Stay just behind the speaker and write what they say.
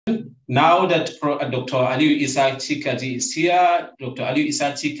Now that Dr. Aliu Isa Chikaji is here, Dr. Aliu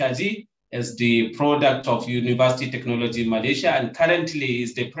Isa Chikaji is the product of University Technology Malaysia and currently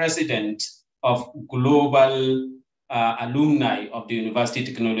is the president of Global Alumni of the University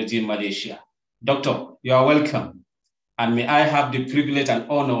Technology Malaysia. Doctor, you are welcome. And may I have the privilege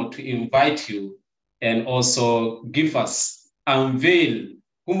and honor to invite you and also give us, unveil,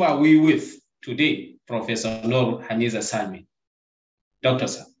 whom are we with today, Professor Noor Haniza Sami. Dr.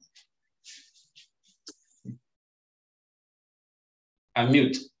 Sir.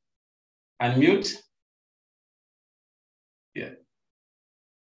 Unmute. Unmute. Yeah.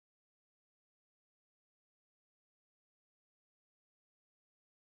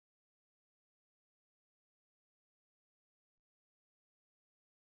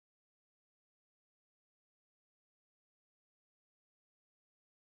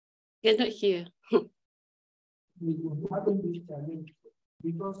 Cannot hear.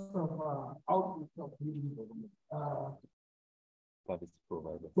 Because of output of service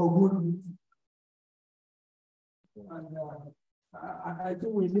provider. For good. And I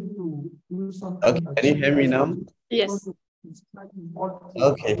think we need to do something. Okay, can you hear me now? Yes.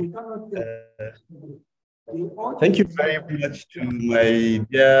 Okay. Thank you very much to my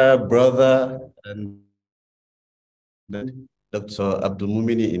dear brother and Dr. Abdul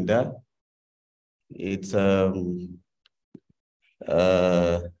Mumini Inda. It's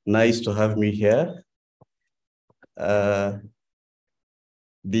nice to have me here.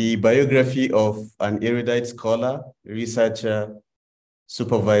 The biography of an erudite scholar, researcher,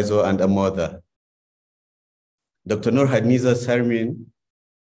 supervisor, and a mother. Dr. Noor Haniza Sarmin,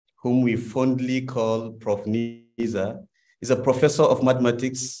 whom we fondly call Prof. Niza, is a professor of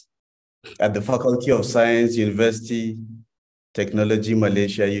mathematics at the Faculty of Science, University Technology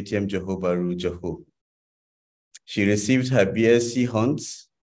Malaysia, UTM Johor Bahru, Johor. She received her BSc Honors,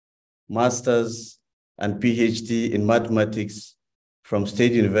 Masters, and PhD in mathematics from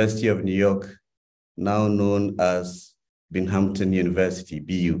State University of New York, now known as Binghamton University,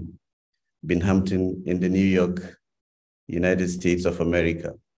 BU, Binghamton in the New York, United States of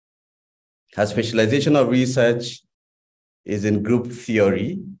America. Her specialization of research is in group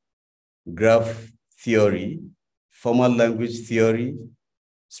theory, graph theory, formal language theory,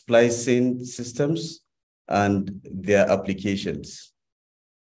 splicing systems, and their applications.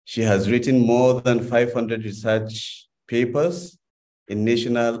 She has written more than 500 research papers in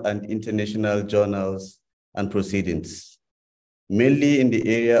national and international journals and proceedings, mainly in the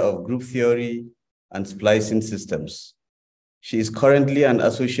area of group theory and splicing systems. She is currently an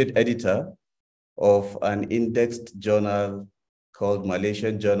associate editor of an indexed journal called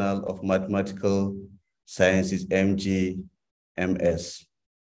Malaysian Journal of Mathematical Sciences, MJMS.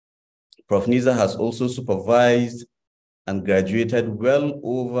 Prof. Niza has also supervised and graduated well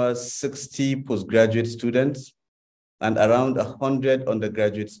over 60 postgraduate students and around 100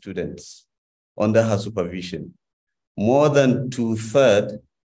 undergraduate students under her supervision. More than 2/3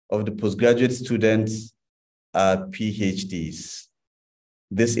 of the postgraduate students are PhDs.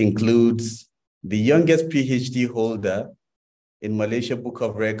 This includes the youngest PhD holder in Malaysia Book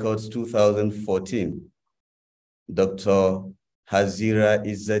of Records 2014, Dr. Hazira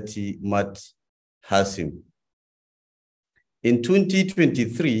Izzati Mat Hasim. In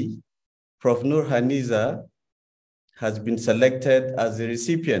 2023, Prof. Noor Haniza has been selected as the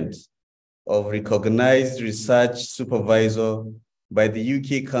recipient of Recognized Research Supervisor by the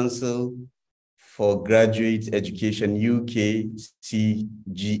UK Council for Graduate Education, UKCGE,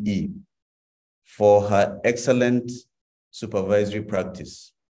 for her excellent supervisory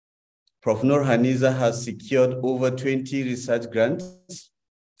practice. Prof. Noor Haniza has secured over 20 research grants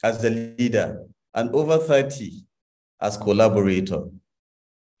as the leader and over 30 as collaborator.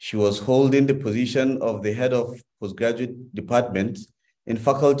 She was holding the position of the head of postgraduate department in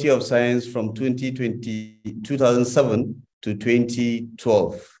Faculty of Science from 2007 to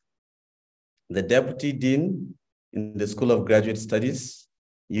 2012. The deputy dean in the School of Graduate Studies,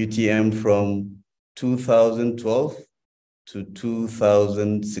 UTM, from 2012 to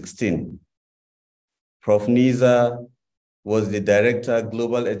 2016. Prof. Niza was the Director,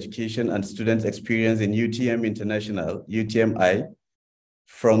 Global Education and Student Experience in UTM International, UTMI,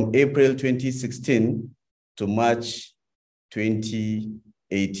 from April 2016 to March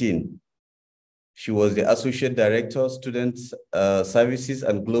 2018. She was the Associate Director, Student Services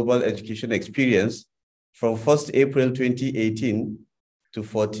and Global Education Experience from 1st April 2018 to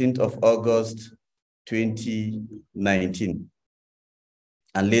 14th of August 2019.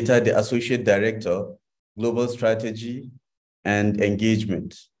 And later the Associate Director, Global Strategy and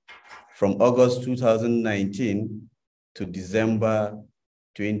Engagement from August 2019 to December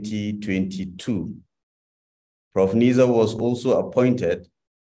 2022. Prof. Niza was also appointed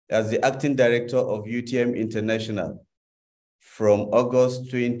as the Acting Director of UTM International from August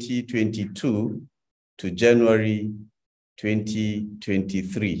 2022 to January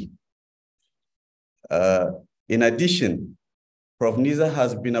 2023. In addition, Prof. Niza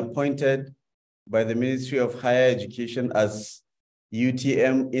has been appointed by the Ministry of Higher Education as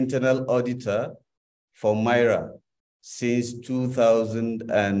UTM Internal Auditor for MIRA since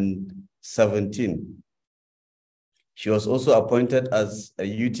 2017. She was also appointed as a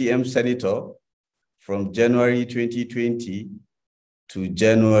UTM Senator from January 2020 to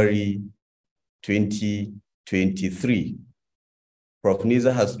January 2023. Prof.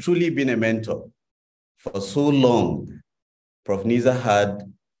 Niza has truly been a mentor. For so long, Prof. Niza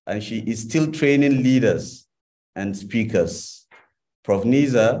had, and she is still training leaders and speakers. Prof.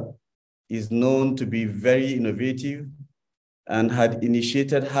 Niza is known to be very innovative and had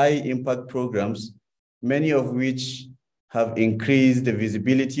initiated high-impact programs, many of which have increased the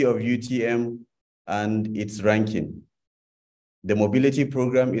visibility of UTM and its ranking. The mobility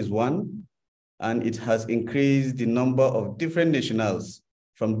program is one, and it has increased the number of different nationals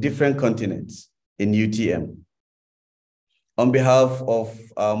from different continents in UTM. On behalf of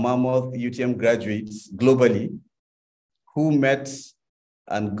our mammoth UTM graduates globally who met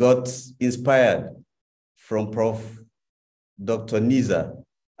and got inspired from Prof. Dr. Niza,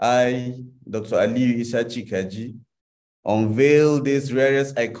 I, Dr. Aliyu Isa Chikaji, unveil this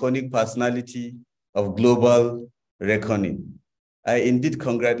rarest iconic personality of global reckoning. I indeed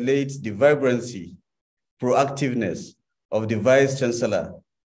congratulate the vibrancy, proactiveness of the Vice Chancellor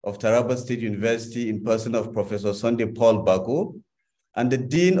of Taraba State University in person of Professor Sunday Paul Bago, and the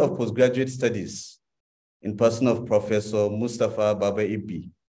Dean of Postgraduate Studies in person of Professor Mustafa Baba Ibi,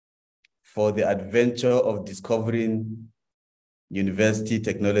 for the adventure of discovering University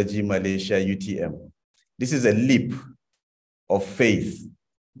Technology Malaysia, UTM. This is a leap of faith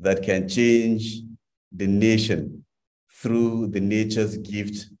that can change the nation through the nature's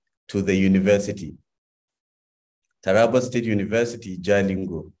gift to the university. Taraba State University,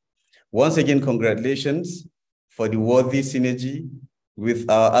 Jalingo. Once again, congratulations for the worthy synergy with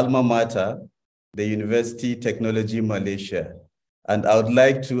our alma mater, the University Technology Malaysia. And I would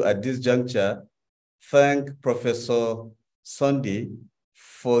like to, at this juncture, thank Professor Sunday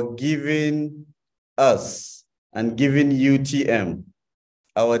for giving us and giving UTM,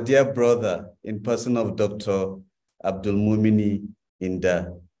 our dear brother in person of Dr. Abdulmumini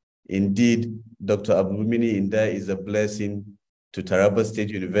Inda. Indeed, Dr. Abdulmumini Inda is a blessing to Taraba State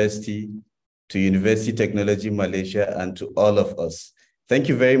University, to University Technology Malaysia, and to all of us. Thank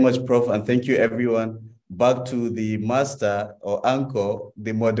you very much, Prof, and thank you, everyone. Back to the master or anchor,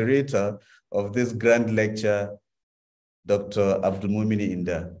 the moderator of this grand lecture, Dr. Abdulmumini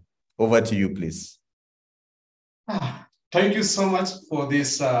Inda. Over to you, please. Thank you so much for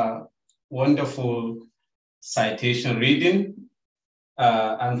this wonderful citation reading.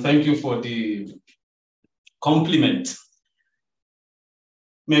 And thank you for the compliment.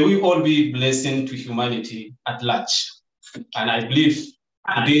 May we all be blessing to humanity at large. And I believe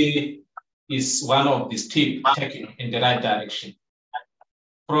today is one of the steps taken in the right direction.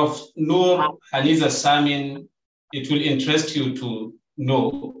 Prof. Noor Haniza Samin, it will interest you to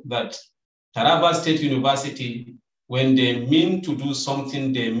know that Taraba State University, when they mean to do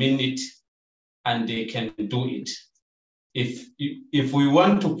something, they mean it and they can do it. If we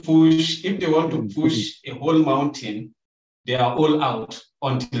want to push, if they want to push a whole mountain, they are all out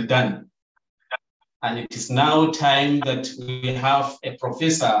until done. And it is now time that we have a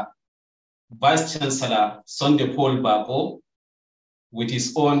professor, Vice Chancellor Sunday Paul Bago, with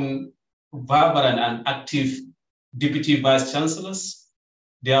his own vibrant and active Deputy Vice Chancellors.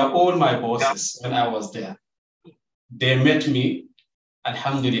 They are all my bosses when I was there. They met me,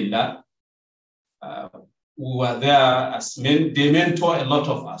 alhamdulillah. We were there as men, they mentor a lot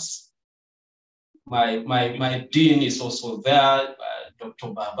of us. My dean is also there, Dr.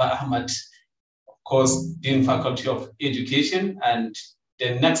 Baba Ahmad, of course, Dean Faculty of Education, and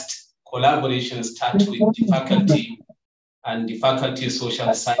the next collaboration starts with the faculty and the Faculty of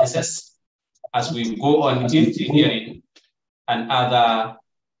Social Sciences as we go on engineering and other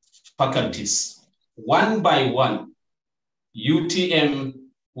faculties. One by one, UTM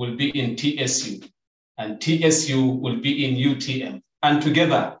will be in TSU, and TSU will be in UTM, and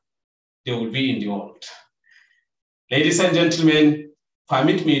together they will be in the world. Ladies and gentlemen,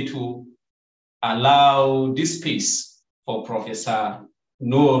 permit me to allow this space for Professor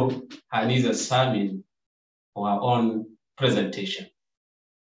Noor Haniza Samin for our own presentation.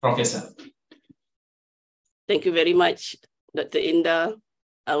 Professor. Thank you very much, Dr. Inda.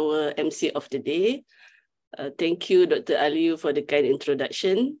 our MC of the day. Thank you, Dr. Aliu, for the kind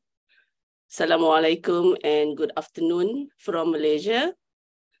introduction. Assalamualaikum and good afternoon from Malaysia.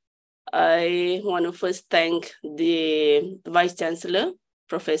 I want to first thank the Vice Chancellor,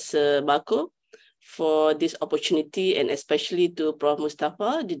 Professor Bako, for this opportunity, and especially to Prof.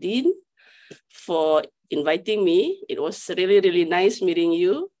 Mustafa, the Dean, for inviting me. It was really, really nice meeting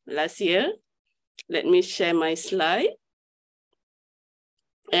you last year. Let me share my slide.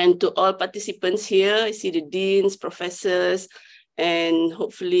 And to all participants here, I see the deans, professors, and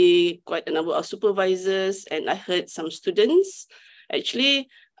hopefully quite a number of supervisors, and I heard some students. Actually,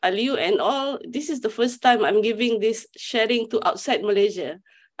 Aliu and all, this is the first time I'm giving this sharing to outside Malaysia.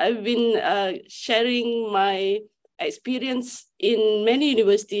 I've been sharing my experience in many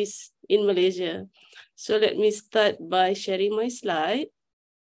universities in Malaysia. So let me start by sharing my slide.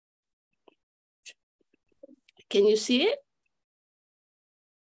 Can you see it?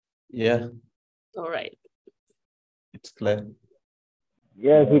 Yeah. All right. It's clear.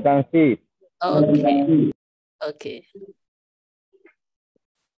 Yes, we can see. Okay. Okay.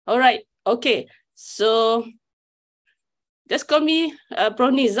 All right. Okay. So just call me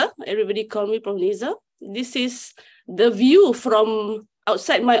Prof. Niza. Everybody call me Prof. Niza. This is the view from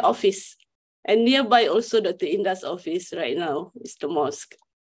outside my office, and nearby also Dr. Inda's office right now is the mosque.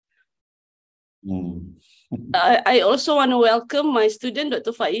 I also want to welcome my student,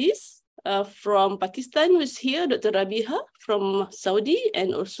 Dr. Faiz, from Pakistan, who is here, Dr. Rabiha from Saudi,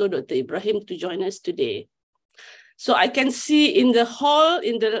 and also Dr. Ibrahim to join us today. So I can see in the hall,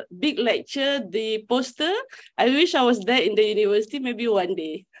 in the big lecture, the poster. I wish I was there in the university, maybe one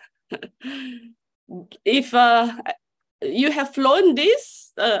day. If you have flown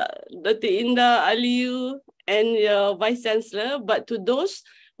this, Dr. Inda, Aliu, and your Vice Chancellor, but to those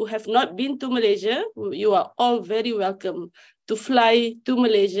who have not been to Malaysia, you are all very welcome to fly to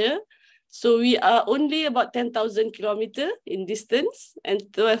Malaysia. So we are only about 10,000 kilometers in distance and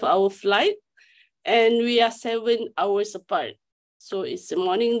 12-hour flight, and we are 7 hours apart. So it's the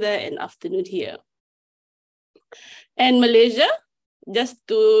morning there and afternoon here. And Malaysia, just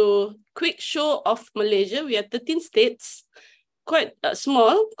to quick show of Malaysia, we are 13 states, quite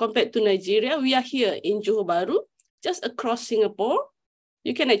small compared to Nigeria. We are here in Johor Bahru, just across Singapore.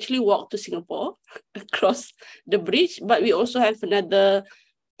 You can actually walk to Singapore across the bridge, but we also have another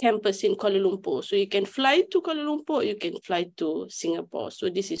campus in Kuala Lumpur. So you can fly to Kuala Lumpur, you can fly to Singapore. So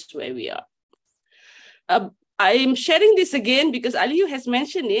this is where we are. I'm sharing this again because Aliu has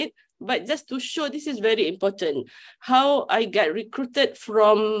mentioned it, but just to show this is very important, how I got recruited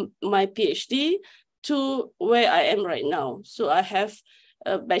from my PhD to where I am right now. So I have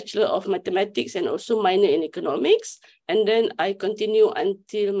a Bachelor of Mathematics and also minor in Economics. And then I continue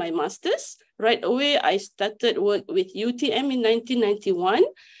until my master's. Right away, I started work with UTM in 1991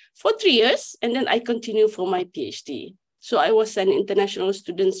 for 3 years, and then I continue for my PhD. So I was an international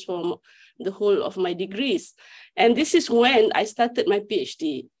student from the whole of my degrees. And this is when I started my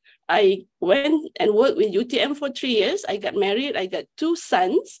PhD. I went and worked with UTM for 3 years. I got married, I got 2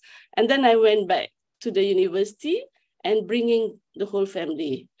 sons, and then I went back to the university and bringing the whole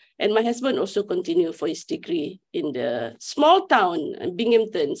family. And my husband also continued for his degree in the small town,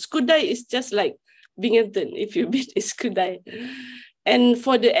 Binghamton. Skudai is just like Binghamton, if you've been to Skudai. And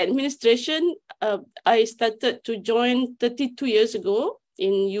for the administration, I started to join 32 years ago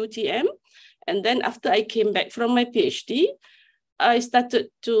in UTM. And then after I came back from my PhD, I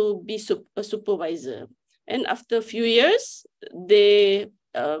started to be a supervisor. And after a few years, they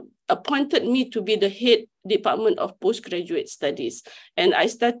appointed me to be the head department of postgraduate studies. And I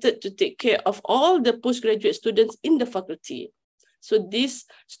started to take care of all the postgraduate students in the faculty. So these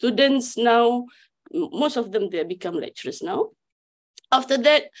students now, most of them, they become lecturers now. After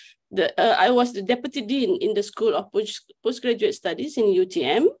that, I was the deputy dean in the School of Postgraduate Studies in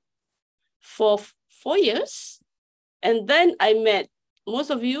UTM for 4 years. And then I met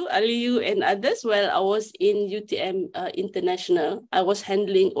most of you, Aliu and others, while I was in UTM International. I was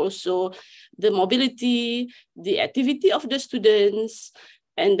handling also the mobility, the activity of the students,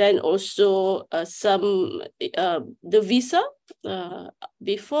 and then also the visa.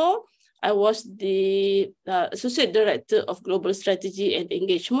 Before, I was the Associate Director of Global Strategy and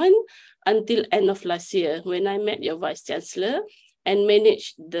Engagement until end of last year when I met your Vice Chancellor and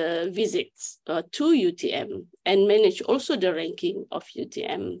managed the visits to UTM and managed also the ranking of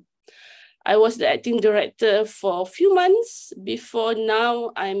UTM. I was the acting director for a few months before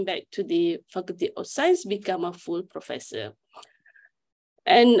now I'm back to the Faculty of Science, become a full professor.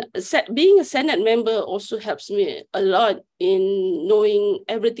 And being a Senate member also helps me a lot in knowing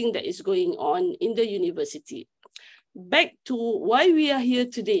everything that is going on in the university. back to why we are here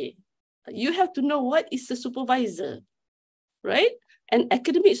today. You have to know what is a supervisor, right? An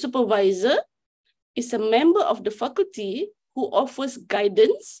academic supervisor is a member of the faculty who offers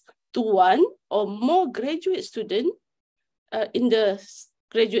guidance to one or more graduate students in the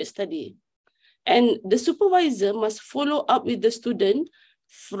graduate study. And the supervisor must follow up with the student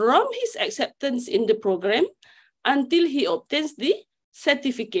from his acceptance in the program until he obtains the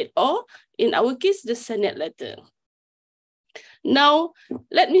certificate, or in our case, the Senate letter. Now,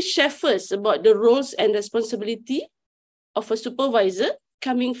 let me share first about the roles and responsibility of a supervisor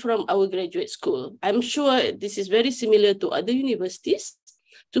coming from our graduate school. I'm sure this is very similar to other universities,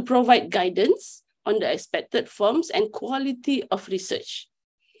 to provide guidance on the expected forms and quality of research.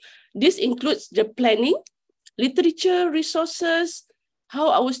 This includes the planning, literature resources,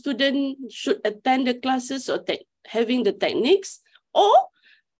 how our students should attend the classes or having the techniques, or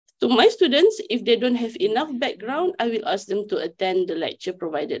to my students, if they don't have enough background, I will ask them to attend the lecture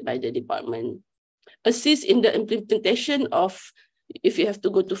provided by the department. Assist in the implementation of, if you have to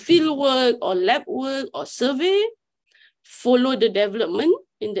go to field work or lab work or survey, follow the development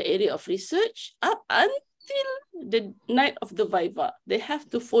in the area of research up until the night of the viva. They have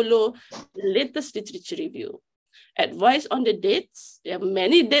to follow the latest literature review. Advice on the dates. There are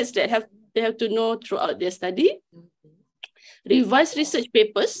many dates that they have to know throughout their study. Revise research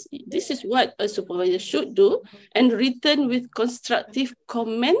papers. This is what a supervisor should do, and return with constructive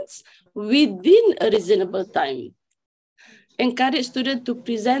comments within a reasonable time. Encourage students to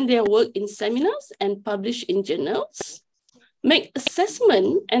present their work in seminars and publish in journals. Make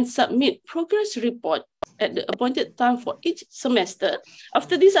assessment and submit progress report at the appointed time for each semester.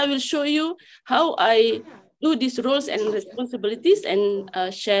 After this, I will show you how I do these roles and responsibilities and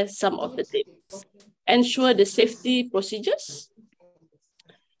share some of the tips. Ensure the safety procedures.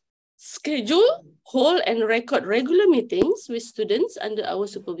 Schedule, hold, and record regular meetings with students under our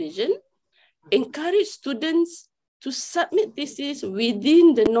supervision. Encourage students to submit thesis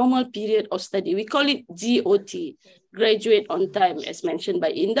within the normal period of study. We call it GOT, graduate on time, as mentioned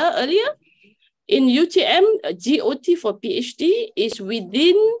by Inda earlier. In UTM, GOT for PhD is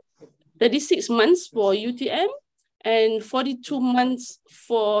within 36 months for UTM and 42 months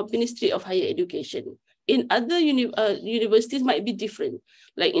for Ministry of Higher Education. In other universities might be different.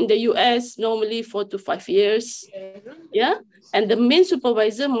 Like in the US, normally 4 to 5 years. Yeah, and the main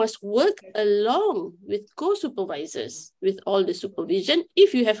supervisor must work along with co-supervisors with all the supervision.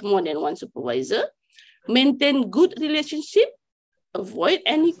 If you have more than one supervisor, maintain good relationship, avoid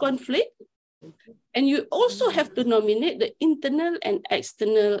any conflict. And you also have to nominate the internal and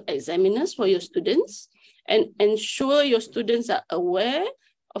external examiners for your students and ensure your students are aware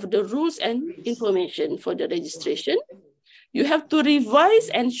of the rules and information for the registration. You have to revise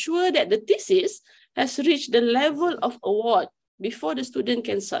and ensure that the thesis has reached the level of award before the student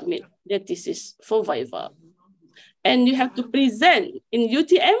can submit their thesis for viva. And you have to present in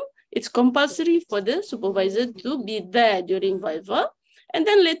UTM. It's compulsory for the supervisor to be there during viva. And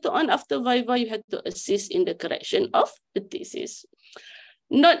then later on, after viva, you have to assist in the correction of the thesis.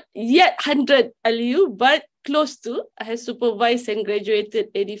 Not yet 100 LU, but close to. I have supervised and graduated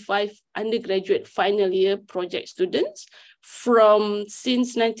 85 undergraduate final year project students from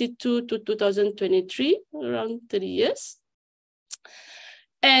since 92 to 2023, around 30 years.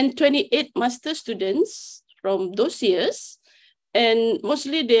 And 28 master students from those years. And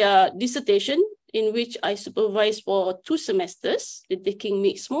mostly they are dissertation, in which I supervised for 2 semesters, the taking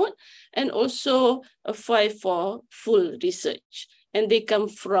mixed mode, and also 5 for full research. And they come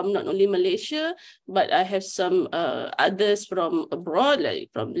from not only Malaysia, but I have some others from abroad,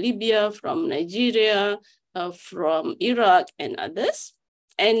 like from Libya, from Nigeria, from Iraq, and others.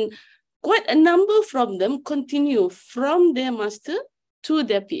 And quite a number from them continue from their master to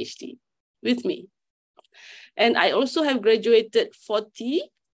their PhD with me. And I also have graduated 40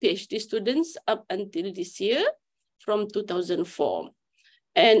 PhD students up until this year from 2004.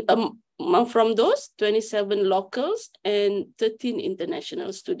 And from those, 27 locals and 13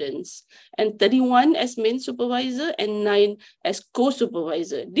 international students, and 31 as main supervisor and 9 as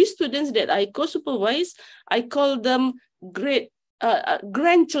co-supervisor. These students that I co-supervise, I call them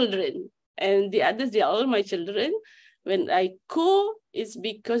grandchildren, and the others, they are all my children. When I co, it's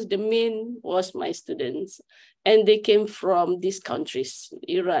because the main was my students. And they came from these countries: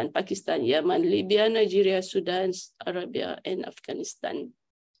 Iran, Pakistan, Yemen, Libya, Nigeria, Sudan, Arabia, and Afghanistan.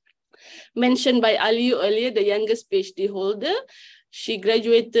 Mentioned by Aliu earlier, the youngest PhD holder, she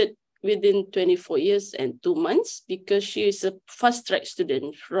graduated within 24 years and 2 months because she is a fast-track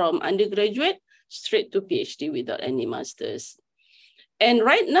student from undergraduate straight to PhD without any masters. And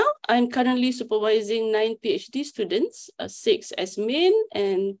right now, I'm currently supervising 9 PhD students, 6 as main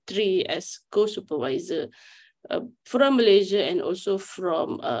and 3 as co-supervisor from Malaysia and also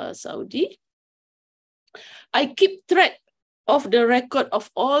from Saudi. I keep track of the record of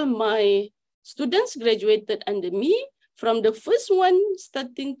all my students graduated under me from the first one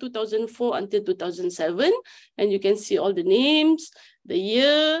starting 2004 until 2007. And you can see all the names, the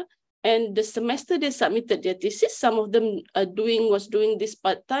year, and the semester they submitted their thesis. Some of them was doing this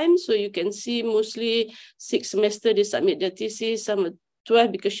part-time. So you can see mostly 6 semester they submit their thesis, some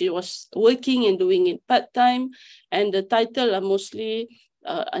 12 because she was working and doing it part-time. And the title are mostly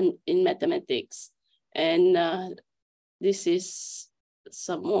in mathematics. And this is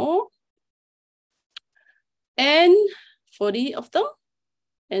some more. And 40 of them.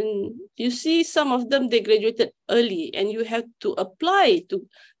 And you see some of them, they graduated early and you have to apply to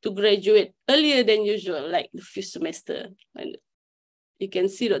graduate earlier than usual, like the 5th semester. And you can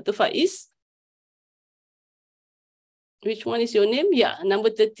see Dr. Faiz. Which one is your name? Yeah, number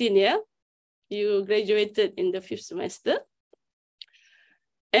 13, yeah. You graduated in the 5th semester.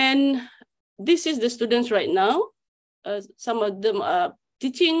 And this is the students right now. Some of them are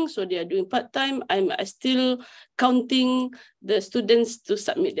teaching, so they are doing part-time. I'm still counting the students to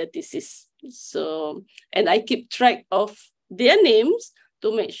submit their thesis. So, and I keep track of their names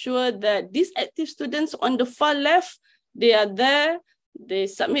to make sure that these active students on the far left, they are there, they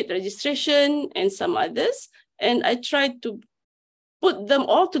submit registration and some others. And I try to put them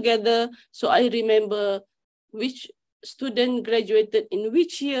all together so I remember which student graduated in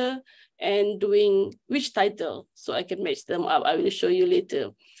which year and doing which title, so I can match them up. I will show you later.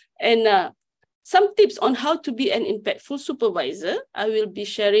 And some tips on how to be an impactful supervisor. I will be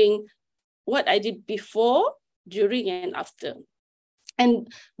sharing what I did before, during, and after. And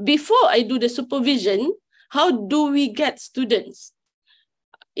before I do the supervision, how do we get students?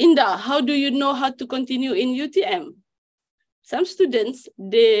 Inda, how do you know how to continue in UTM? Some students,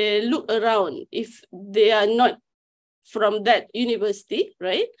 they look around. If they are not from that university,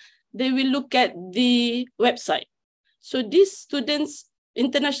 right? They will look at the website. So these students,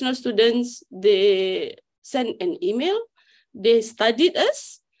 international students, they send an email, they studied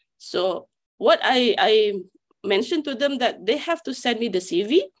us. So what I mentioned to them that they have to send me the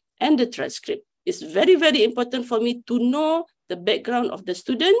CV and the transcript. It's very, very important for me to know the background of the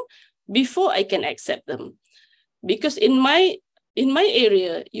student before I can accept them. Because in my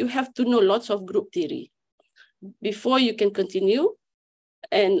area, you have to know lots of group theory before you can continue.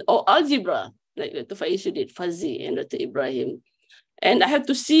 Or algebra, like Dr. Faiz did, Fazi and Dr. Ibrahim. And I have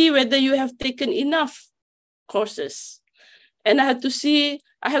to see whether you have taken enough courses. And I have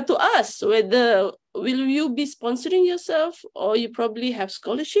to ask whether will you be sponsoring yourself or you probably have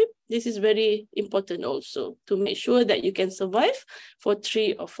scholarship. This is very important also to make sure that you can survive for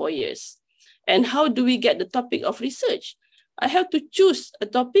 3 or 4 years. And how do we get the topic of research? I have to choose a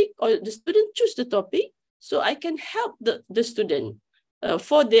topic or the student choose the topic so I can help the student.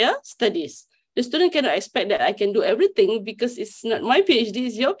 For their studies. The student cannot expect that I can do everything because it's not my PhD,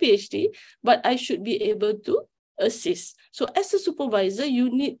 it's your PhD, but I should be able to assist. So as a supervisor,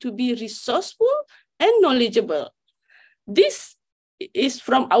 you need to be resourceful and knowledgeable. This is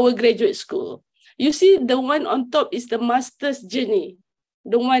from our graduate school. You see the one on top is the master's journey.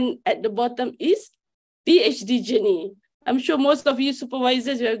 The one at the bottom is PhD journey. I'm sure most of you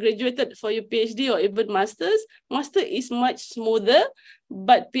supervisors who have graduated for your PhD or even masters, master is much smoother,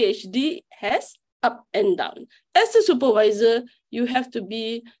 but PhD has up and down. As a supervisor, you have to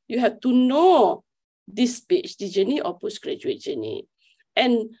know this PhD journey or postgraduate journey.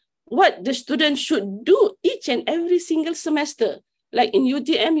 And what the student should do each and every single semester. Like in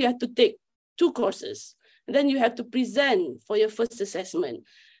UTM, you have to take 2 courses. And then you have to present for your first assessment.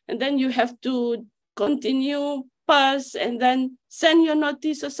 And then you have to continue, pass, and then send your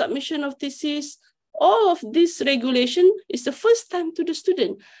notice or submission of thesis. All of this regulation is the first time to the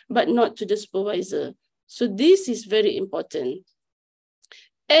student, but not to the supervisor. So this is very important.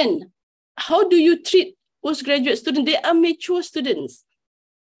 And how do you treat postgraduate students? They are mature students.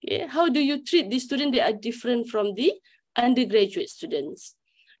 Yeah. How do you treat these students? They are different from the undergraduate students.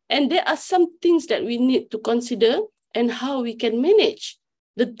 And there are some things that we need to consider and how we can manage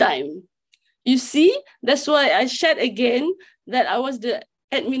the time. You see, that's why I shared again that I was the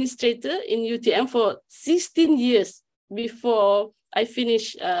administrator in UTM for 16 years before I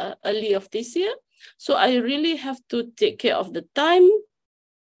finished early of this year. So I really have to take care of the time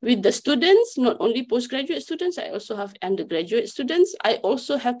with the students, not only postgraduate students, I also have undergraduate students. I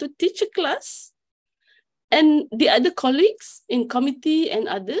also have to teach a class. And the other colleagues in committee and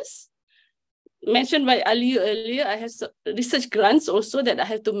others, mentioned by Aliu earlier, I have research grants also that I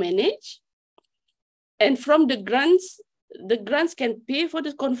have to manage. And from the grants can pay for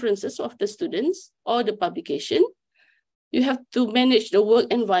the conferences of the students or the publication. You have to manage the work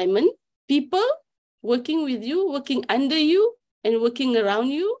environment, people working with you, working under you, and working around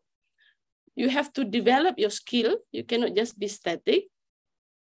you. You have to develop your skill. You cannot just be static.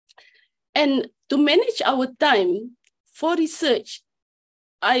 And to manage our time for research,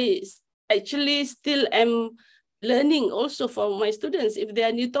 I actually still am learning also from my students. If they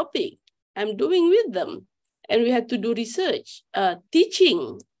are new topic, I'm doing with them. And we have to do research,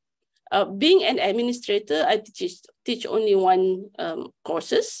 teaching. Being an administrator, I teach only one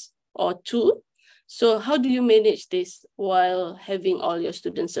courses or two. So how do you manage this while having all your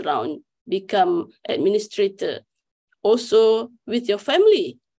students around? Become administrator, also with your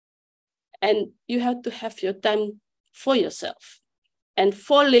family. And you have to have your time for yourself and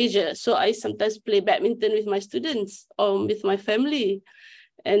for leisure. So I sometimes play badminton with my students or with my family,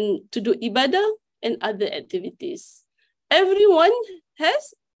 and to do ibadah and other activities. Everyone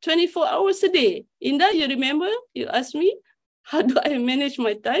has 24 hours a day. Indah, you remember? You asked me, how do I manage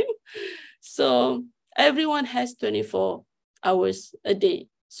my time? So everyone has 24 hours a day.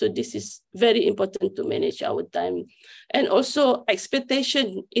 So this is very important to manage our time. And also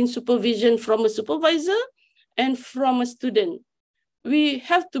expectation in supervision from a supervisor and from a student. We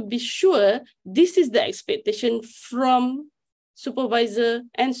have to be sure this is the expectation from supervisor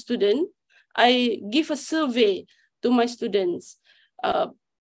and student. I give a survey to my students.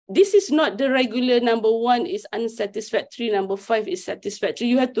 This is not the regular number 1 is unsatisfactory, number 5 is satisfactory.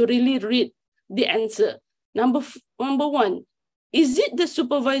 You have to really read the answer. Number 1, is it the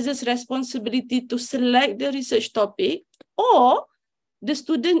supervisor's responsibility to select the research topic, or the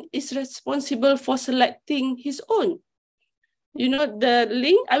student is responsible for selecting his own? You know, the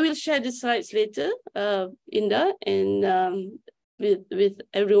link, I will share the slides later, Indah, and with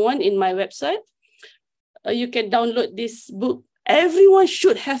everyone in my website. You can download this book. Everyone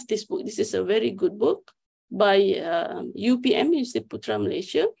should have this book. This is a very good book by UPM, University Putra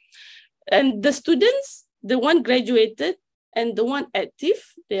Malaysia. And the students, the one graduated and the one active,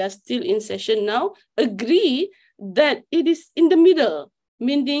 they are still in session now, agree that it is in the middle,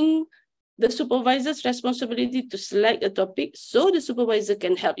 meaning the supervisor's responsibility to select a topic so the supervisor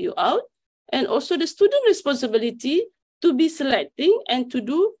can help you out, and also the student responsibility to be selecting and to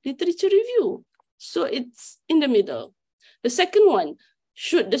do literature review. So it's in the middle. The second one,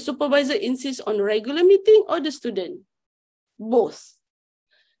 should the supervisor insist on regular meeting or the student? Both.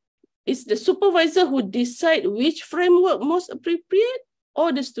 It's the supervisor who decide which framework most appropriate,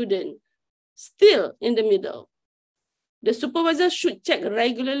 or the student? Still in the middle. The supervisor should check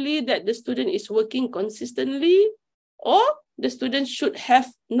regularly that the student is working consistently, or the student should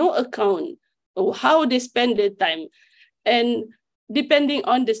have no account of how they spend their time. And depending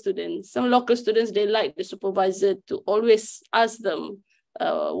on the students, some local students, they like the supervisor to always ask them,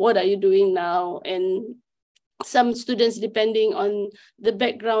 what are you doing now? And some students, depending on the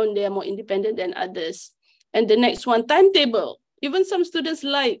background, they are more independent than others. And the next one, timetable. Even some students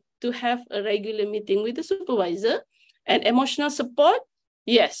like to have a regular meeting with the supervisor. And emotional support,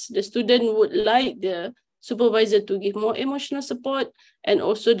 yes, the student would like the supervisor to give more emotional support. And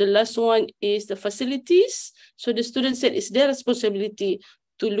also the last one is the facilities. So the student said it's their responsibility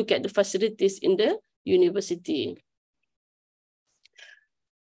to look at the facilities in the university.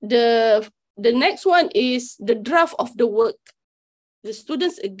 The next one is the draft of the work. The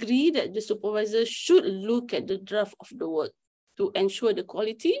students agree that the supervisor should look at the draft of the work to ensure the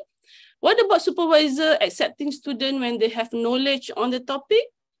quality. What about supervisor accepting students when they have knowledge on the topic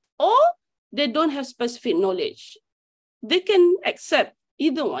or they don't have specific knowledge? They can accept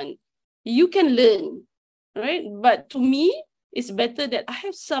either one. You can learn, right? But to me, it's better that I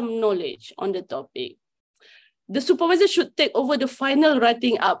have some knowledge on the topic. The supervisor should take over the final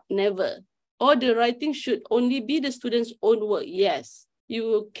writing up, never. Or the writing should only be the student's own work, yes.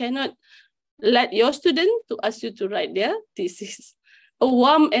 You cannot let your student to ask you to write their thesis. A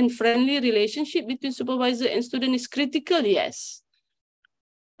warm and friendly relationship between supervisor and student is critical, yes.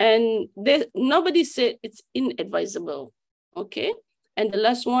 And nobody said it's inadvisable, okay? And the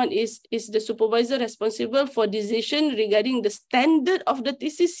last one is the supervisor responsible for decision regarding the standard of the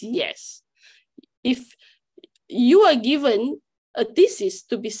thesis? Yes. If you are given a thesis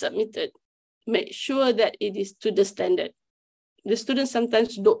to be submitted, make sure that it is to the standard. The students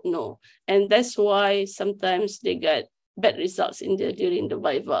sometimes don't know, and that's why sometimes they get bad results during the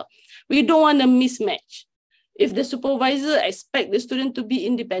Viva. We don't want a mismatch. If the supervisor expects the student to be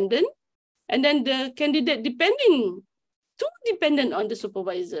independent, and then the candidate, depending too dependent on the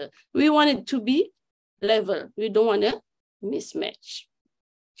supervisor. We want it to be level. We don't want a mismatch.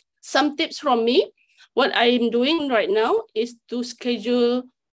 Some tips from me. What I am doing right now is to schedule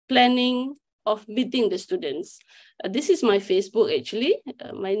planning of meeting the students. This is my Facebook actually.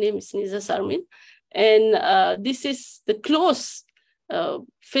 My name is Niza Sarmin. And this is the close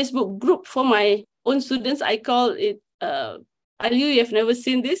Facebook group for my own students. I call it, Aliu, you have never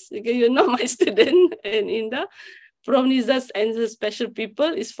seen this because you're not my student. And Inda, from Niza's and the special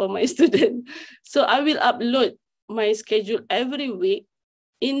people is for my student. So I will upload my schedule every week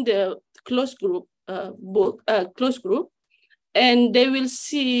in the close group, close group, and they will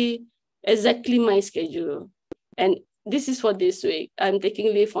see exactly my schedule. And this is for this week. I'm taking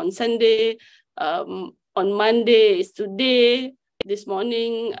leave on Sunday. On Monday is today. This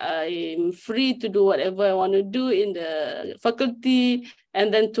morning, I'm free to do whatever I want to do in the faculty.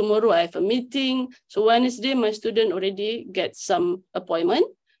 And then tomorrow I have a meeting. So Wednesday, my student already gets some appointment.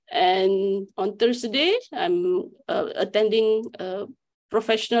 And on Thursday, I'm attending a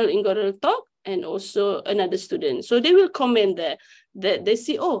professional Ingoral talk and also another student. So they will comment there that they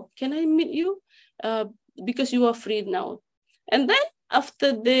see, oh, can I meet you? Because you are free now. And then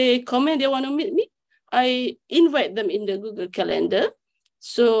after they comment they want to meet me, I invite them in the Google Calendar.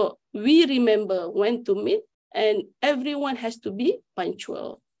 So we remember when to meet and everyone has to be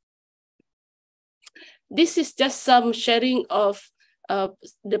punctual. This is just some sharing of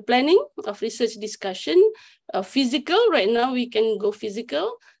the planning of research discussion. Physical, right now we can go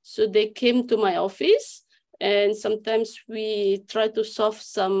physical. So they came to my office and sometimes we try to solve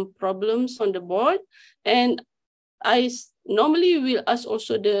some problems on the board. And I normally will ask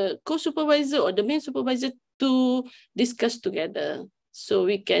also the co-supervisor or the main supervisor to discuss together. So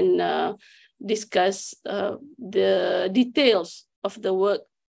we can discuss the details of the work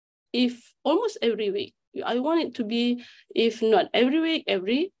if almost every week. I want it to be, if not every week,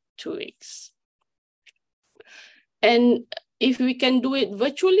 every 2 weeks. And if we can do it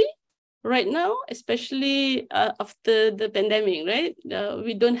virtually right now, especially after the pandemic, right?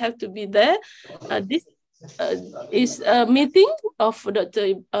 We don't have to be there. This is a meeting of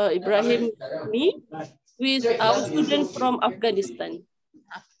Dr. Ibrahim me with our student from Afghanistan.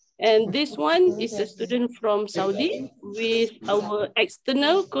 And this one is a student from Saudi with our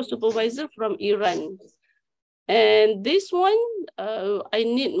external co-supervisor from Iran. And this one, I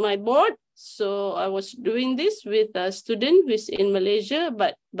need my board. So I was doing this with a student who's in Malaysia,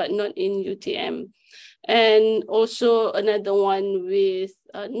 but not in UTM. And also another one with,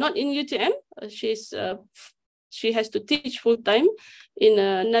 not in UTM, she has to teach full-time in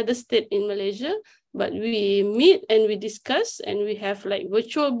another state in Malaysia, but we meet and we discuss and we have like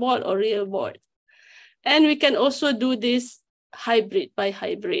virtual board or real board. And we can also do this hybrid by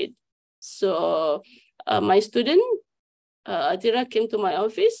hybrid. So my student, Atira, came to my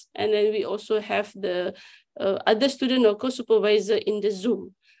office, and then we also have the other student or co-supervisor in the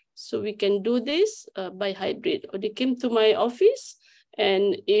Zoom. So we can do this by hybrid. Or they came to my office,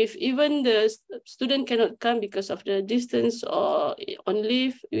 and if even the student cannot come because of the distance or on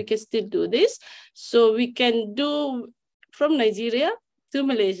leave, we can still do this. So we can do from Nigeria to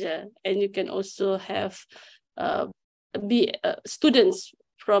Malaysia, and you can also have students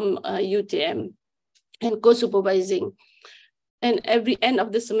from UTM and co-supervising. And every end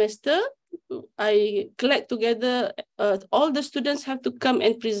of the semester, I collect together, all the students have to come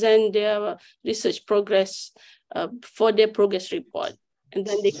and present their research progress for their progress report. And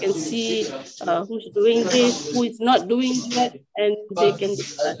then they can see who's doing this, who is not doing that, and they can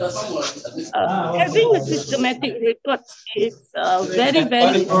discuss. Having a systematic record is very,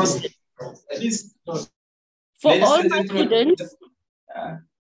 very important. For all my students,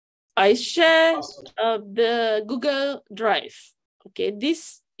 I share the Google Drive. Okay,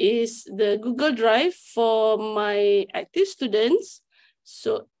 this is the Google Drive for my active students.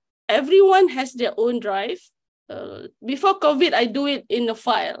 So everyone has their own drive. Before COVID, I do it in the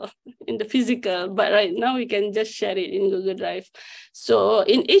file, in the physical, but right now we can just share it in Google Drive. So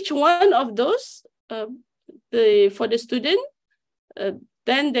in each one of those, for the student,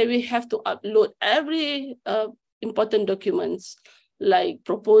 then they will have to upload every important documents, like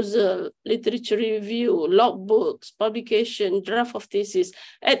proposal, literature review, logbooks, publication, draft of thesis.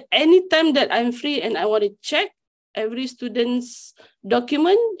 At any time that I'm free and I want to check every student's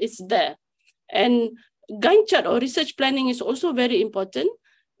document, it's there. And Gantt chart or research planning is also very important.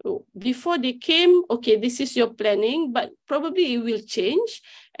 Before they came, okay, this is your planning, but probably it will change.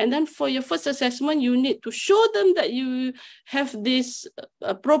 And then for your first assessment, you need to show them that you have this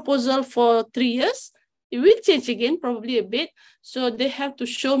proposal for 3 years. It will change again, probably a bit. So they have to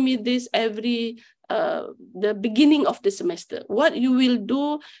show me this every the beginning of the semester, what you will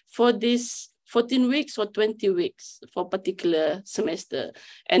do for this 14 weeks or 20 weeks for particular semester.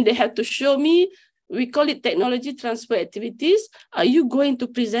 And they have to show me, we call it technology transfer activities. Are you going to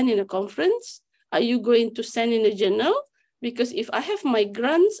present in a conference? Are you going to send in a journal? Because if I have my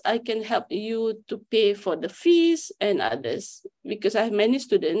grants, I can help you to pay for the fees and others, because I have many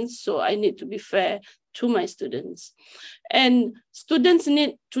students, so I need to be fair to my students. And students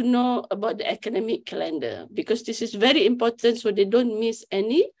need to know about the academic calendar, because this is very important so they don't miss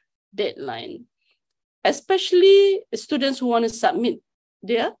any deadline. Especially students who want to submit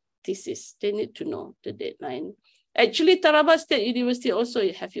their thesis, they need to know the deadline. Actually, Taraba State University also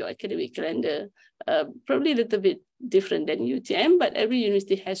have your academic calendar, probably a little bit different than UTM, but every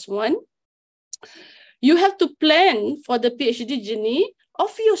university has one. You have to plan for the PhD journey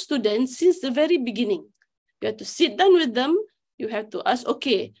of your students since the very beginning. You have to sit down with them. You have to ask,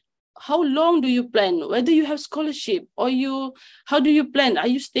 okay, how long do you plan? Whether you have scholarship or how do you plan? Are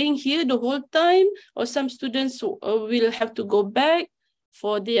you staying here the whole time? Or some students will have to go back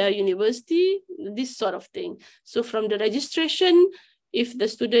for their university, this sort of thing. So from the registration, if the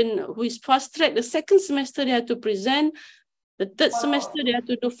student who is fast track, the second semester they have to present, the third semester they have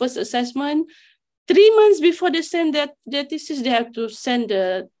to do first assessment. 3 months before they send their thesis, they have to send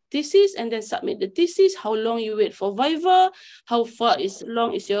the thesis and then submit the thesis, how long you wait for Viva, how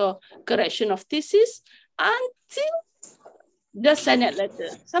long is your correction of thesis, until the Senate letter.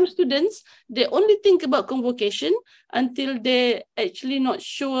 Some students, they only think about convocation until they actually not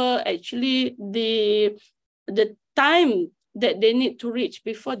sure actually the time that they need to reach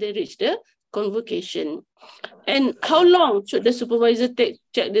before they reach the convocation. And how long should the supervisor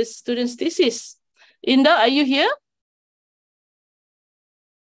check the student's thesis? Inda, are you here?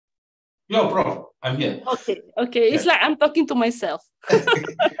 No, Prof, I'm here. Okay, okay. Yeah. It's like I'm talking to myself.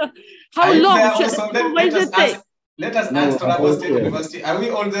 How long should the supervisor take? Let us ask Taraba State University. Are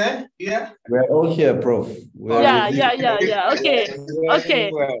we all there? Here? We're all here, Prof. Yeah. Okay,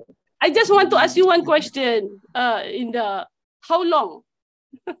 okay. I just want to ask you one question. How long?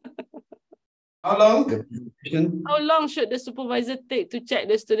 How long? How long should the supervisor take to check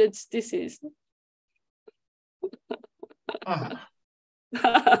the student's thesis?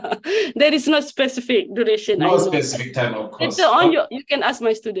 There is no specific duration. No specific time, of course. Later on, you can ask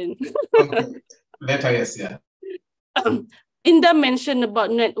my student. Later, yes, yeah. Inda mentioned about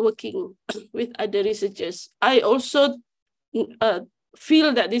networking with other researchers. I also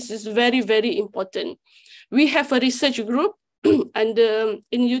feel that this is very, very important. We have a research group, and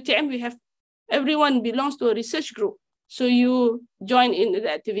in UTM, everyone belongs to a research group. So you join in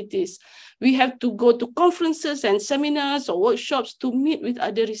the activities. We have to go to conferences and seminars or workshops to meet with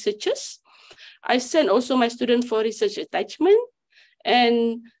other researchers. I send also my students for research attachment,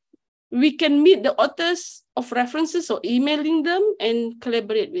 and we can meet the authors of references or emailing them and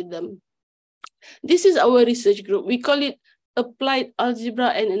collaborate with them. This is our research group. We call it Applied Algebra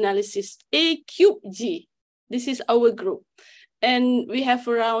and Analysis, A-Cube-G. This is our group. And we have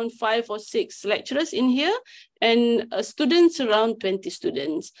around 5 or 6 lecturers in here, and students around 20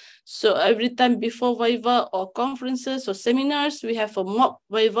 students. So every time before Viva or conferences or seminars, we have a mock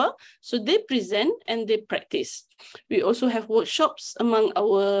Viva. So they present and they practice. We also have workshops among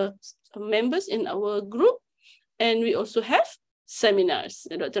our members in our group, and we also have seminars.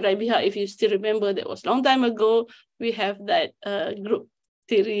 Dr. Rabiha, if you still remember, that was a long time ago, we have that group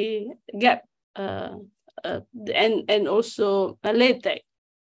theory gap and also a LaTeX.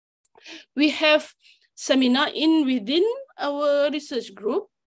 We have seminar within our research group.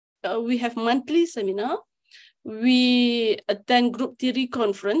 We have monthly seminar. We attend group theory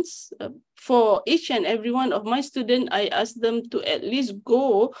conference. For each and every one of my students, I ask them to at least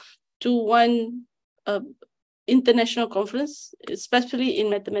go to one international conference, especially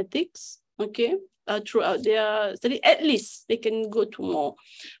in mathematics, okay? Throughout their study, at least they can go to more.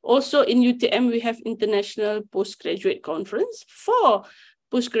 Also in UTM, we have international postgraduate conference for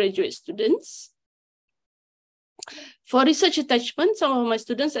postgraduate students. For research attachment, some of my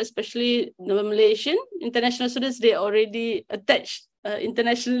students, especially the Malaysian international students, they already attached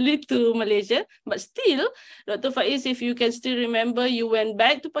internationally to Malaysia, but still, Dr. Faiz, if you can still remember, you went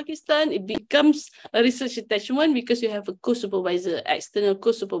back to Pakistan, it becomes a research attachment because you have a co-supervisor, external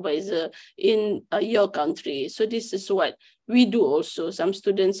co-supervisor in your country. So this is what we do also. Some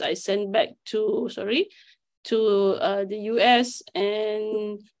students I send back to, the US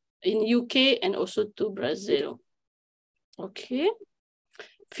and in UK and also to Brazil. Okay.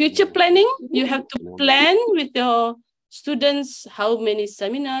 Future planning, you have to plan with your students how many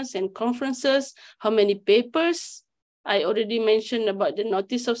seminars and conferences, how many papers. I already mentioned about the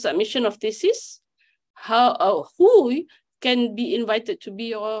notice of submission of thesis. who can be invited to be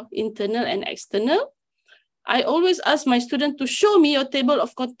your internal and external. I always ask my student to show me your table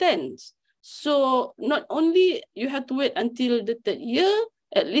of contents. So not only you have to wait until the 3rd year,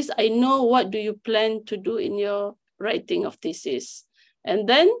 at least I know what do you plan to do in your writing of thesis. And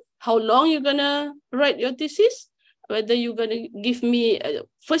then how long you're gonna write your thesis, whether you're gonna give me a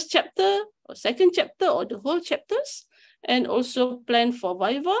first chapter or second chapter or the whole chapters, and also plan for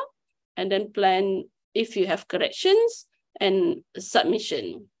Viva, and then plan if you have corrections and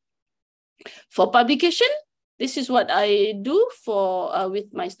submission. For publication, this is what I do for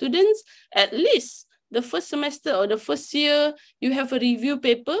with my students. At least the first semester or the first year, you have a review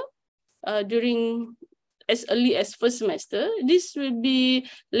paper during as early as first semester. This will be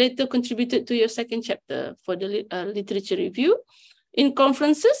later contributed to your second chapter for the literature review. In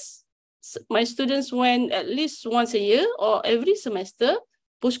conferences, my students went at least once a year or every semester,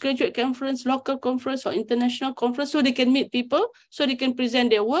 postgraduate conference, local conference, or international conference, so they can meet people, so they can present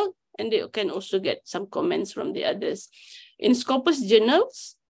their work, and they can also get some comments from the others. In Scopus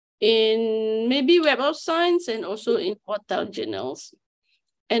journals, in maybe Web of Science, and also in portal journals.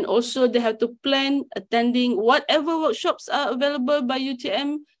 And also they have to plan attending whatever workshops are available by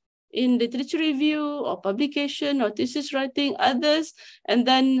UTM in literature review or publication or thesis writing, others. And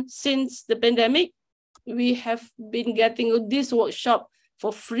then since the pandemic, we have been getting this workshop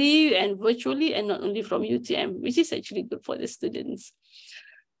for free and virtually, and not only from UTM, which is actually good for the students.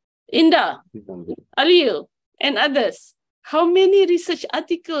 Inda, Aliu, and others, how many research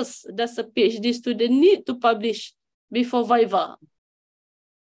articles does a PhD student need to publish before Viva?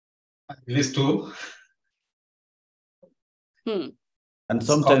 At least 2. And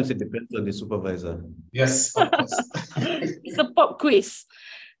sometimes it depends on the supervisor. Yes, of course. It's a pop quiz.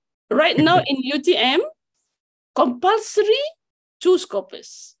 Right now in UTM, compulsory 2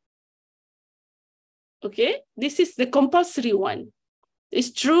 Scopus. Okay, this is the compulsory one.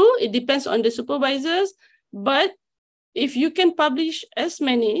 It's true, it depends on the supervisors, but if you can publish as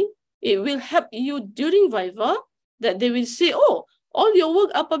many, it will help you during Viva, that they will say, oh, all your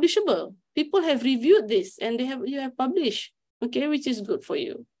work are publishable. People have reviewed this and you have published, okay, which is good for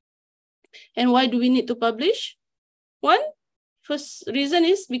you. And why do we need to publish? First reason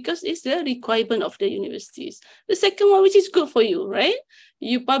is because it's the requirement of the universities. The second one, which is good for you, right?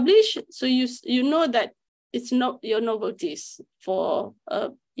 You publish, so you know that it's not your novelties for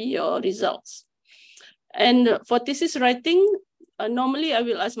your results. And for thesis writing, normally I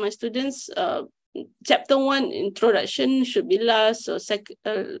will ask my students, chapter 1 introduction should be last, or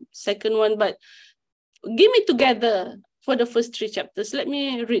second one, but give me together for the first 3 chapters. Let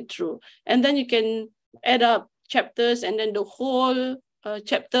me read through, and then you can add up chapters, and then the whole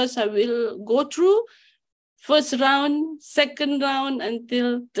chapters I will go through, first round, second round,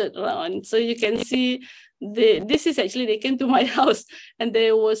 until 3rd round. So you can see this is actually, they came to my house and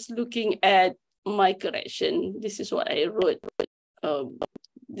they was looking at my correction. This is what I wrote.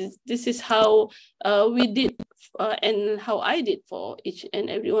 This is how we did and how I did for each and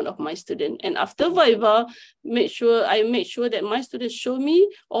every one of my students. And after Viva, I make sure that my students show me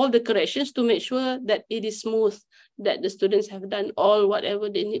all the corrections to make sure that it is smooth, that the students have done all whatever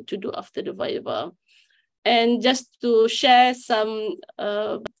they need to do after the Viva. And just to share some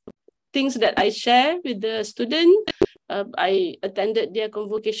things that I share with the student, I attended their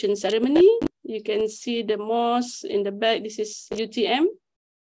convocation ceremony. You can see the mosque in the back. This is UTM.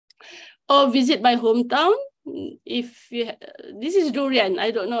 Or visit my hometown. If you this is durian.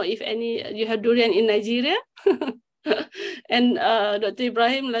 I don't know if you have durian in Nigeria. And Dr.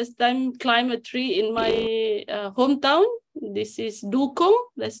 Ibrahim last time climbed a tree in my hometown. This is dukong.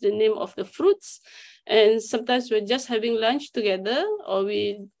 That's the name of the fruits. And sometimes we're just having lunch together, or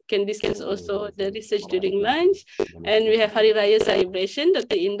we can discuss also the research during lunch. And we have Hari Raya celebration.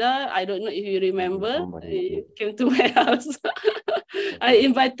 Dr. Inda, I don't know if you remember, you came to my house. I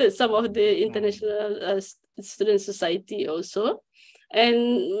invited some of the International Student Society also.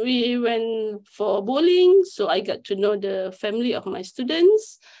 And we went for bowling, so I got to know the family of my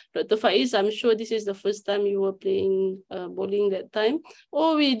students. Dr. Faiz, I'm sure this is the first time you were playing bowling that time.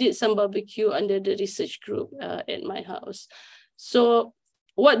 Or we did some barbecue under the research group at my house. So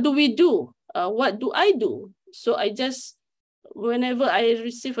what do we do? What do I do? So I just, whenever I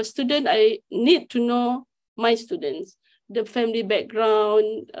receive a student, I need to know my students, the family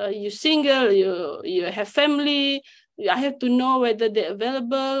background. You single, you have family. I have to know whether they're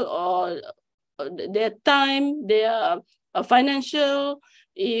available or their time, their financial.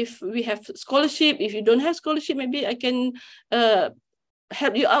 If we have scholarship, if you don't have scholarship, maybe I can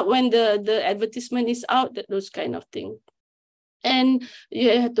help you out when the advertisement is out, those kind of things. And you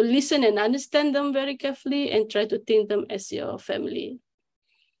have to listen and understand them very carefully and try to think them as your family.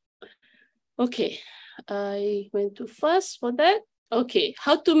 Okay, I went too fast for that. Okay,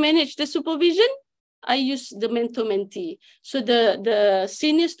 how to manage the supervision? I use the mentor-mentee. So the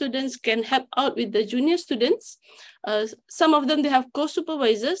senior students can help out with the junior students. Some of them, they have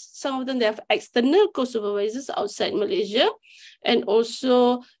co-supervisors. Some of them, they have external co-supervisors outside Malaysia. And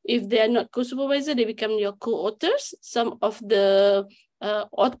also, if they are not co-supervisor, they become your co-authors. Some of the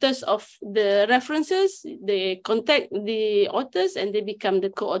authors of the references, they contact the authors and they become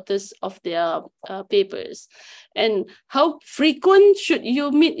the co-authors of their papers. And how frequent should you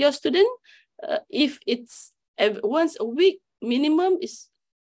meet your student? If it's once a week minimum is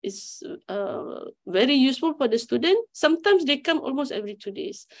very useful for the student. Sometimes they come almost every 2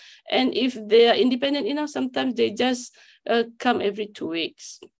 days. And if they are independent enough, sometimes they just come every 2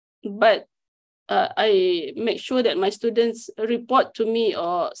 weeks. But I make sure that my students report to me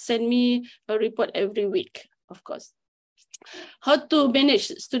or send me a report every week, of course. How to manage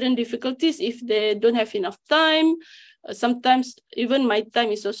student difficulties if they don't have enough time. Sometimes even my time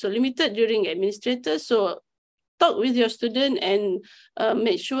is also limited during administrator. So talk with your student and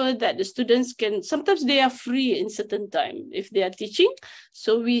make sure that the students can, sometimes they are free in certain time if they are teaching.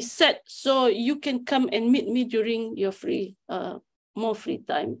 So we set, so you can come and meet me during your free, more free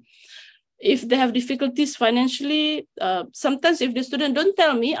time. If they have difficulties financially, sometimes if the student don't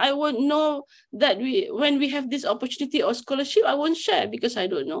tell me, I won't know that when we have this opportunity or scholarship, I won't share because I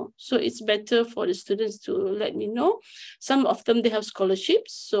don't know. So it's better for the students to let me know. Some of them, they have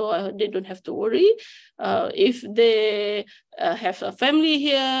scholarships, so they don't have to worry. If they have a family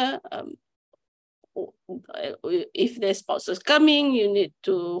here, if their spouse is coming, you need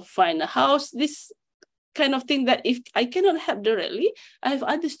to find a house. This kind of thing that if I cannot help directly, I have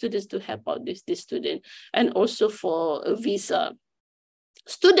other students to help out this student. And also for a visa.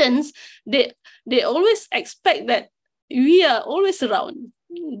 Students, they always expect that we are always around,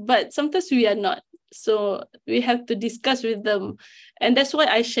 but sometimes we are not. So we have to discuss with them. And that's why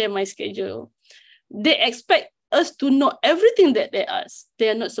I share my schedule. They expect us to know everything that they ask. They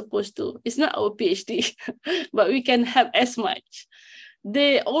are not supposed to. It's not our PhD, but we can help as much.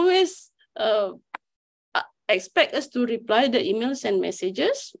 They always expect us to reply the emails and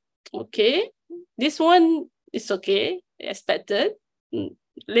messages. Okay, this one is okay, expected.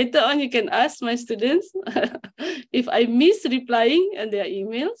 Later on, you can ask my students if I miss replying and their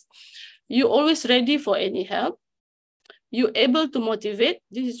emails. You always ready for any help. You're able to motivate.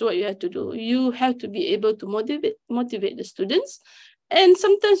 This is what you have to do. You have to be able to motivate the students. And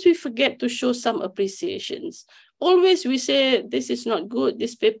sometimes we forget to show some appreciations. Always we say, this is not good,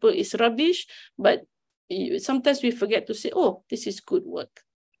 this paper is rubbish, but sometimes we forget to say, oh, this is good work,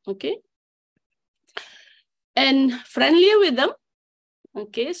 okay? And friendlier with them,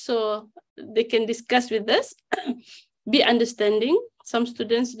 okay? So they can discuss with us, be understanding. Some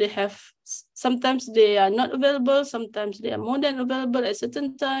students, they have, sometimes they are not available, sometimes they are more than available at a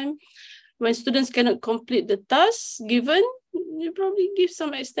certain time. When students cannot complete the task given, you probably give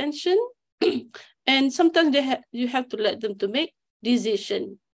some extension. And sometimes you have to let them to make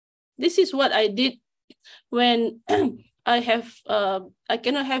decision. This is what I did when I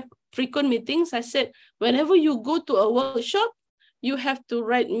cannot have frequent meetings. I said, whenever you go to a workshop, you have to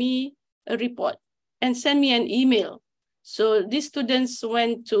write me a report and send me an email. So these students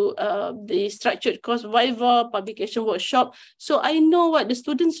went to the structured course Viva publication workshop. So I know what the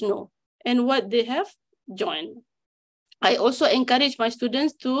students know and what they have joined. I also encourage my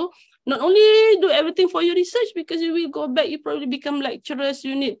students to not only do everything for your research, because you will go back, you probably become lecturers,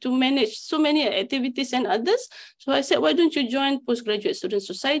 you need to manage so many activities and others. So I said, why don't you join Postgraduate Student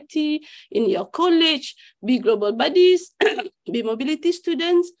Society in your college, be global buddies, be mobility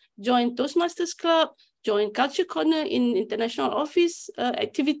students, join Toastmasters Club, join Culture Corner in international office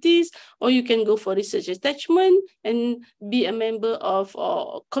activities, or you can go for research attachment and be a member of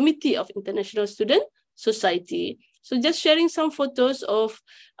or committee of International Student Society. So just sharing some photos of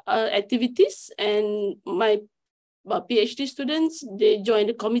activities, and my PhD students, they join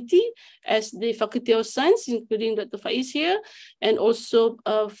the committee as the Faculty of Science, including Dr. Faiz here, and also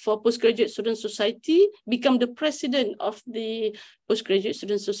for Postgraduate Student Society, become the president of the Postgraduate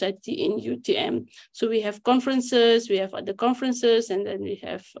Student Society in UTM. So we have conferences, we have other conferences, and then we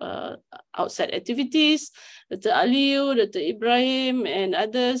have outside activities. Dr. Aliu, Dr. Ibrahim, and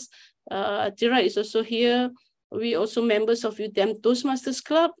others. Tira is also here. We also members of UTM Toastmasters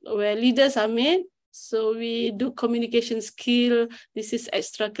Club, where leaders are made. So we do communication skill. This is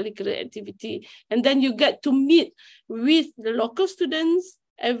extracurricular activity. And then you get to meet with the local students,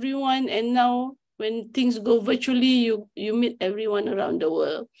 everyone. And now when things go virtually, you meet everyone around the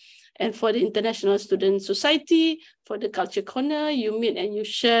world. And for the International Student Society, for the Culture Corner, you meet and you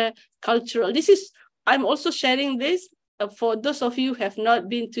share cultural. I'm also sharing this for those of you who have not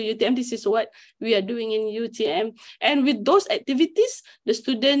been to UTM. This is what we are doing in UTM. And with those activities, the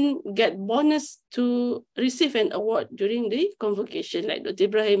student get bonus to receive an award during the convocation. Like Dr.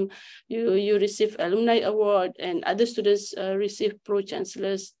 Ibrahim, you receive alumni award, and other students receive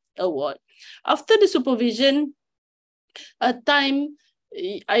pro-chancellor's award. After the supervision time,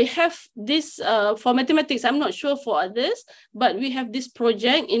 I have this for mathematics. I'm not sure for others, but we have this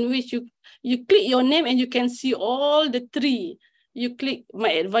project in which you click your name and you can see all the three. You click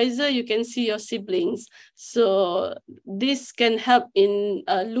my advisor, you can see your siblings. So this can help in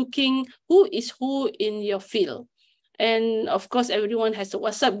looking who is who in your field. And of course, everyone has a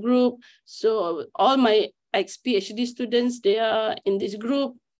WhatsApp group. So all my ex-PhD students, they are in this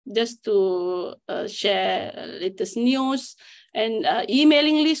group just to share latest news. And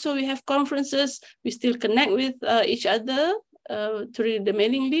emailing list, so we have conferences, we still connect with each other through the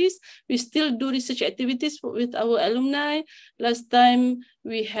mailing list. We still do research activities with our alumni. Last time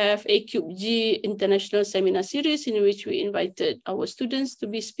we have A3G International Seminar Series in which we invited our students to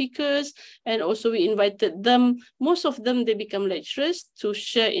be speakers, and also we invited them, most of them, they become lecturers to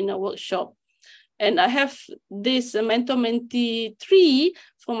share in a workshop. And I have this mentor-mentee tree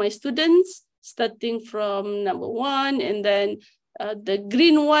for my students, starting from number 1, and then the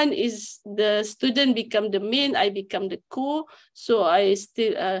green one is the student become the main, I become the co. So I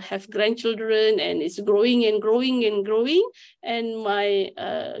still have grandchildren, and it's growing and growing and growing. And my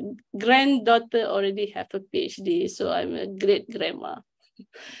granddaughter already have a PhD, so I'm a great grandma.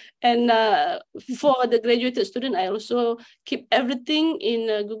 And for the graduated student, I also keep everything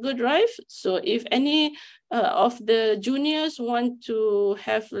in Google Drive. So if any of the juniors want to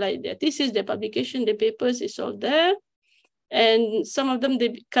have like their thesis, their publication, their papers, it's all there. And some of them,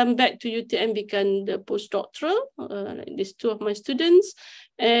 they come back to UTM, become the postdoctoral, like these two of my students.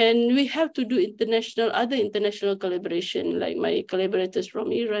 And we have to do other international collaboration, like my collaborators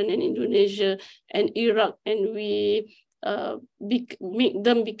from Iran and Indonesia and Iraq, and we make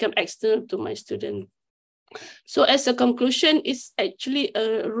them become external to my student. So as a conclusion, it's actually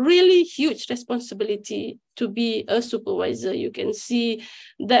a really huge responsibility to be a supervisor. You can see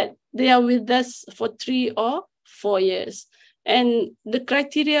that they are with us for 3 or 4 years. And the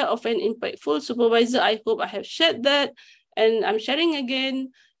criteria of an impactful supervisor, I hope I have shared that. And I'm sharing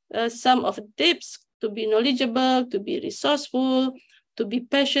again some of the tips to be knowledgeable, to be resourceful, to be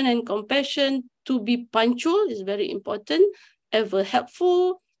passionate and compassionate, to be punctual is very important, ever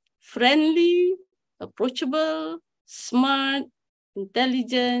helpful, friendly, approachable, smart,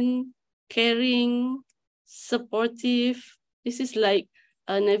 intelligent, caring, supportive. This is like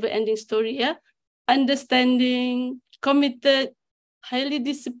a never-ending story, yeah? Understanding, committed, highly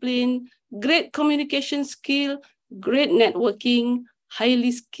disciplined, great communication skill, great networking,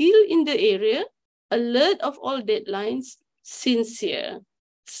 highly skilled in the area, alert of all deadlines, sincere.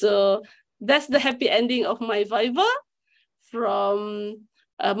 So that's the happy ending of my Viva. From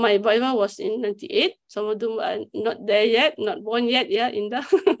my Viva was in 98. Some of them are not there yet, not born yet, yeah, Indah.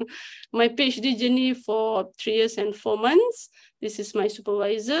 My PhD journey for 3 years and 4 months. This is my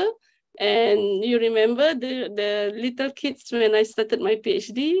supervisor. And you remember the little kids when I started my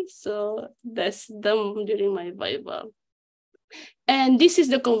PhD. So that's them during my Viva. And this is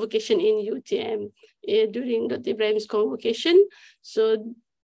the convocation in UTM during Dr. Ibrahim's convocation. So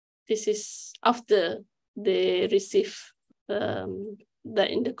this is after they receive that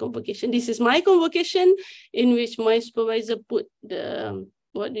in the convocation. This is my convocation in which my supervisor put the,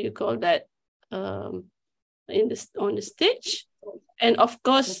 what do you call that, on the stage. And of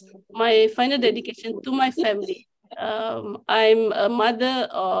course, my final dedication to my family. I'm a mother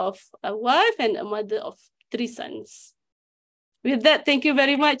of a wife and a mother of 3 sons. With that, thank you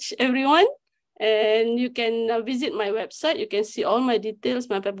very much, everyone. And you can visit my website. You can see all my details,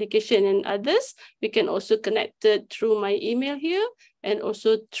 my publication and others. We can also connect it through my email here and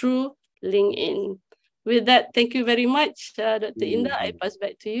also through LinkedIn. With that, thank you very much, Dr. Indah. I pass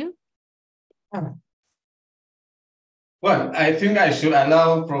back to you. Well, I think I should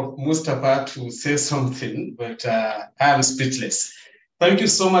allow Prof. Mustafa to say something, but I am speechless. Thank you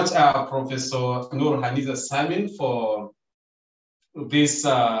so much, Professor Nur Haniza Samin, for this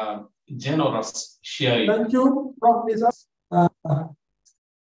generous sharing. Thank you, Prof. Nisa.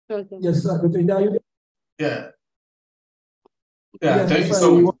 Yes, Dr. Indah. Yeah. Yeah, thank you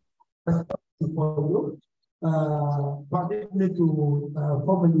so much. For you. Particularly to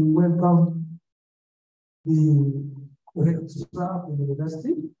formally welcome the registrar of the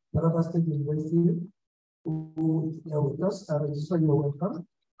university, Taraba State University, who is here with us. Registrar, you are welcome.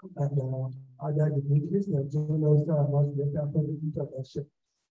 And other dignitaries, the journalists are most better for the introduction.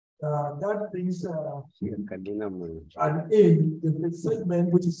 That brings an aim in the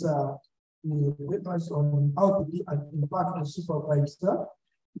segment, which is the papers on how to be an impactful supervisor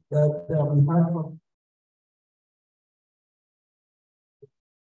that we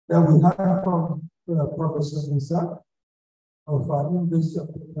have from Professor Musa of University of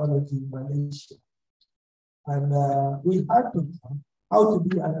Technology in Malaysia. And we had to know how to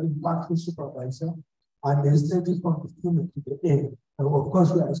be an impactful supervisor and the stages from the beginning to the end. And of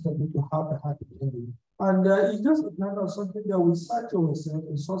course, we are expected to have a happy ending. And it's just a matter of something that we search ourselves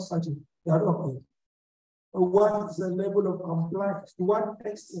and so such that okay, what is the level of compliance? To what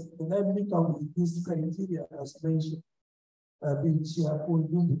extent can I meet up with this criteria as mentioned? Being cheerful,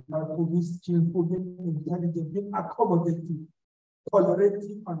 being helpful, being skillful, being intelligent, being accommodating,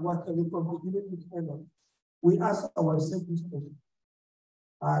 tolerating, and whatever from beginning to end. We ask ourselves this question.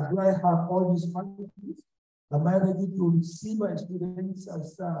 Do I have all these qualities? Am I ready to receive my students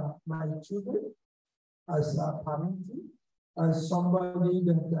as my children, as a parent, as somebody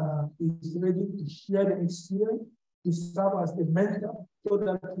that is ready to share the experience, to serve as the mentor, so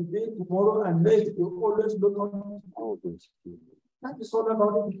that today, tomorrow, and later, you always look on all this. That is all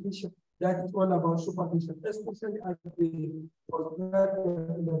about education. That is all about supervision, especially at the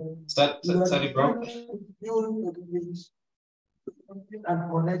Sorry, bro.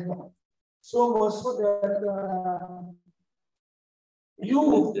 And connect them. So much so that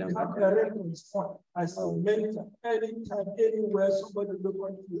you have a reference point as a mentor. Anytime, anywhere, somebody look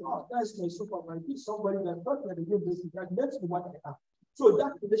on you, oh, that's my supervisor, somebody that thought that they this, that's what I have. So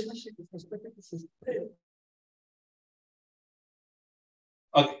that relationship is expected to sustain.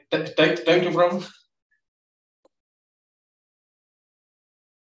 Okay, thank you, bro.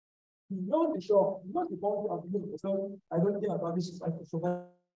 Not the show, not the body of you. So I don't care about this.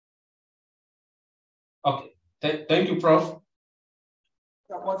 Okay, thank you, Prof.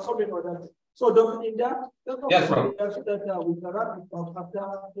 So, Dr. Inda, yes, Prof. So that we can wrap it up after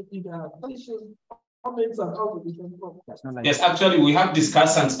taking questions, comments, and how to different. Yes, actually, we have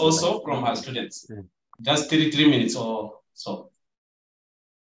discussants also from our students. Just 3 minutes or so.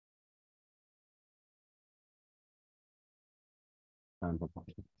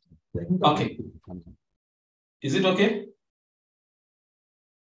 Okay. Is it okay?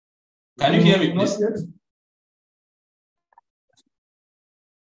 Can you hear me, please?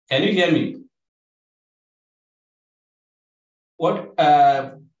 Can you hear me? What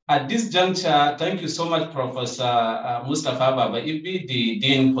at this juncture, thank you so much, Professor Mustafa Baba Ibi, the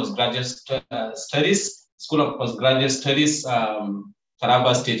Dean Postgraduate Studies, School of Postgraduate Studies,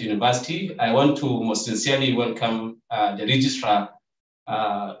 Taraba State University. I want to most sincerely welcome the Registrar,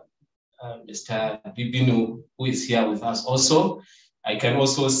 Mr. Bibinu, who is here with us also. I can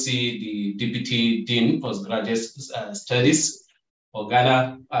also see the Deputy Dean Postgraduate Studies,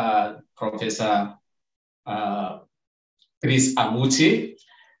 Ghana, Professor Chris Amuti.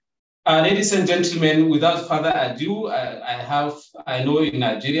 Ladies and gentlemen, without further ado, I know in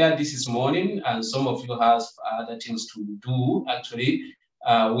Nigeria this is morning and some of you have other things to do actually.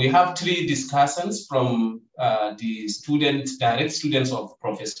 We have 3 discussants from the direct students of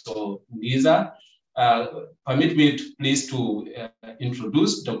Professor Niza. Permit me please to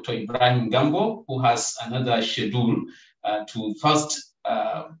introduce Dr. Ibrahim Gambo, who has another schedule to first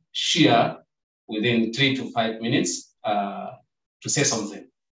share within 3 to 5 minutes to say something.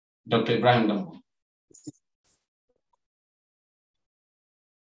 Dr. Ibrahim Gambo.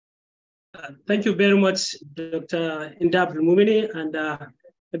 Thank you very much, Dr. Indab Mumini, and a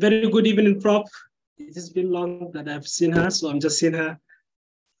very good evening, Prof. It has been long that I've seen her, so I'm just seeing her.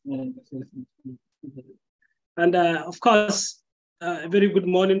 And of course, a very good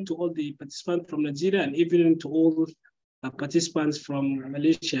morning to all the participants from Nigeria and evening to all participants from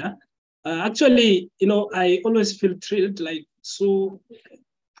Malaysia. Actually, you know, I always feel thrilled, like so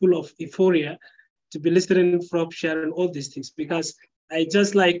full of euphoria to be listening from sharing all these things, because I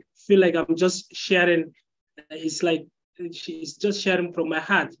just like feel like I'm just sharing. It's like she's just sharing from my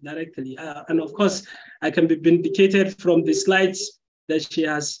heart directly. And of course, I can be vindicated from the slides that she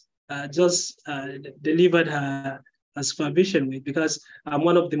has just delivered her supervision with, because I'm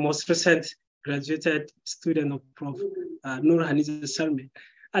one of the most recent graduated student of Prof. Nur Haniza Salmi.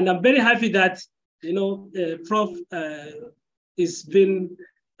 And I'm very happy that, you know, Prof is been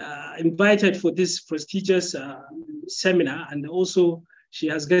invited for this prestigious seminar, and also she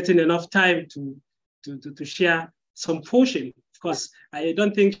has gotten enough time to share some portion. Of course, I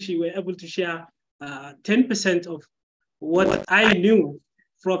don't think she were able to share 10% of what I knew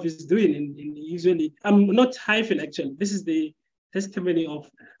Prof is doing. In usually, I'm not hyphen actually. This is the testimony of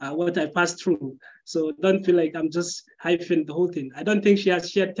what I passed through. So don't feel like I'm just hyphen the whole thing. I don't think she has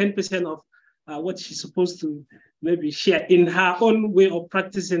shared 10% of what she's supposed to maybe share in her own way of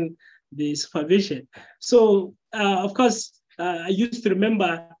practicing the supervision. So of course, I used to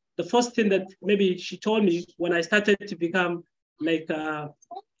remember the first thing that maybe she told me when I started to become like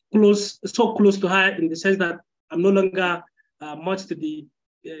so close to her, in the sense that I'm no longer much to the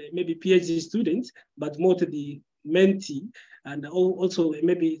maybe PhD student, but more to the mentee, and also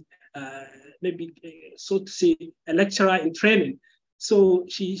maybe so to say a lecturer in training. So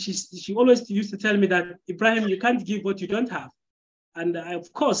she always used to tell me that, Ibrahim, you can't give what you don't have. And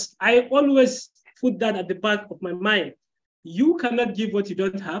of course, I always put that at the back of my mind. You cannot give what you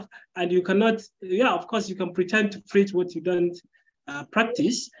don't have, and you cannot, of course, you can pretend to preach what you don't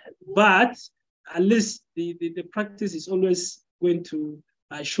practice, but at least the practice is always going to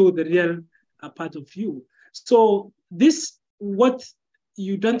show the real part of you. So this, what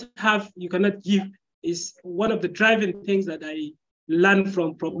you don't have, you cannot give, is one of the driving things that I learned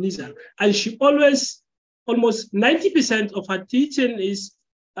from Prof. Nisa. And she always, almost 90% of her teaching is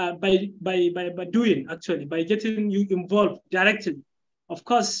by doing, actually, by getting you involved directly. Of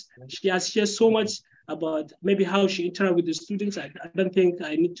course, she has shared so much about maybe how she interacts with the students. I don't think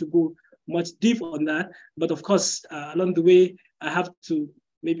I need to go much deep on that. But of course, along the way, I have to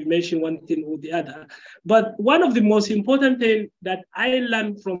maybe mention one thing or the other. But one of the most important things that I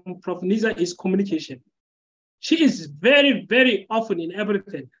learned from Prof. Nisa is communication. She is very, very often in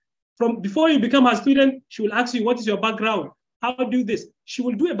everything. From before you become her student, she will ask you, what is your background? How do you do this? She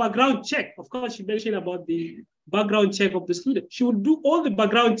will do a background check. Of course, she mentioned about the background check of the student. She will do all the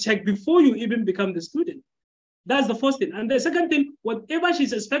background check before you even become the student. That's the first thing. And the second thing, whatever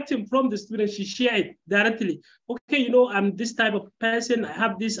she's expecting from the student, she share it directly. Okay, I'm this type of person. I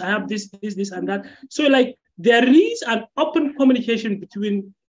have this, this, and that. So like there is an open communication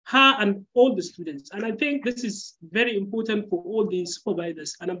between her and all the students. And I think this is very important for all the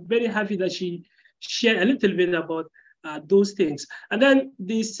supervisors. And I'm very happy that she shared a little bit about those things. And then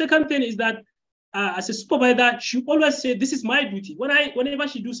the second thing is that as a supervisor, she always say, this is my duty. Whenever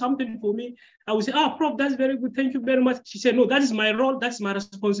she do something for me, I will say, Prof, that's very good. Thank you very much. She said, no, that is my role. That's my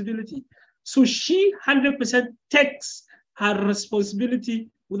responsibility. So she 100% takes her responsibility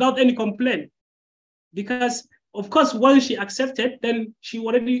without any complaint. Because of course, once she accepted, then she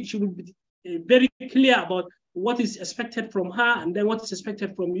will be very clear about what is expected from her and then what is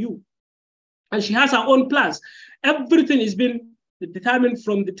expected from you. And she has her own plans. Everything is been determined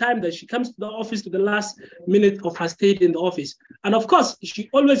from the time that she comes to the office to the last minute of her stay in the office. And of course, she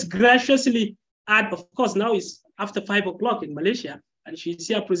always graciously add, of course, now it's after 5 o'clock in Malaysia, and she's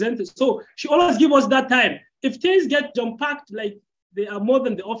here presented. So she always give us that time. If things get jam-packed, like they are more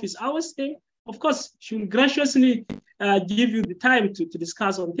than the office hours thing, of course, she will graciously give you the time to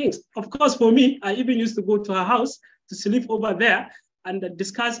discuss on things. Of course, for me, I even used to go to her house to sleep over there and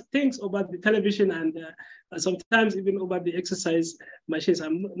discuss things over the television and sometimes even over the exercise machines.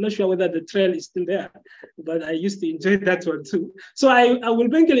 I'm not sure whether the trail is still there, but I used to enjoy that one too. So I will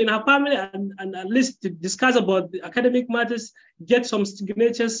bring her in her family and at least to discuss about the academic matters, get some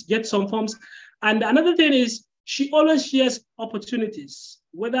signatures, get some forms. And another thing is she always shares opportunities,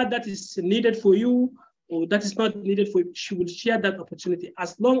 whether that is needed for you or that is not needed for you. She will share that opportunity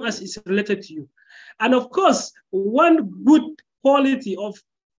as long as it's related to you. And of course, one good quality of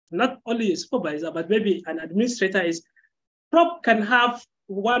not only a supervisor, but maybe an administrator is Prof can have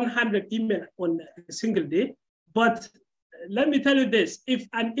 100 emails on a single day. But let me tell you this, if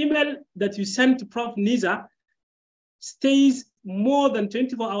an email that you send to Prof Nisa stays more than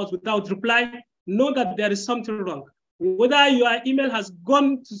 24 hours without reply, know that there is something wrong. Whether your email has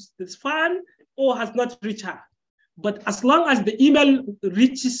gone to the spam or has not reached her. But as long as the email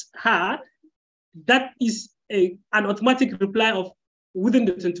reaches her, that is an automatic reply of within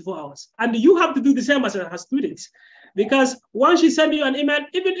the 24 hours. And you have to do the same as her students. Because once she sends you an email,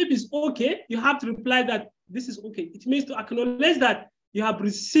 even if it's okay, you have to reply that this is okay. It means to acknowledge that you have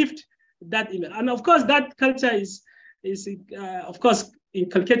received that email. And of course, that culture is of course,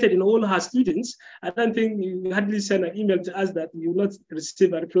 inculcated in all her students. I don't think you hardly send an email to us that you will not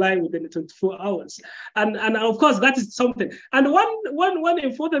receive a reply within 24 hours. And of course, that is something. And one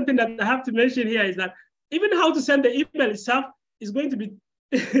important thing that I have to mention here is that even how to send the email itself is going to be,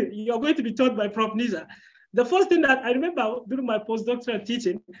 you're going to be taught by Prof Nisa. The first thing that I remember during my postdoctoral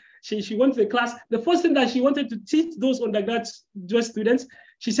teaching, she went to the class. The first thing that she wanted to teach those undergraduate students,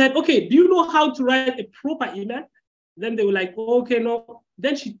 she said, okay, do you know how to write a proper email? Then they were like, oh, okay, no.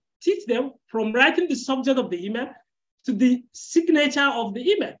 Then she teach them from writing the subject of the email to the signature of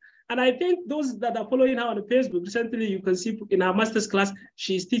the email. And I think those that are following her on Facebook, recently you can see in her master's class,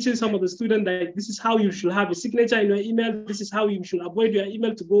 she's teaching some of the students that this is how you should have a signature in your email. This is how you should avoid your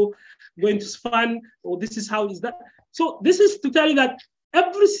email to go into spam, or this is how is that. So this is to tell you that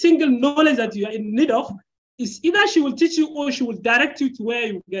every single knowledge that you are in need of is either she will teach you or she will direct you to where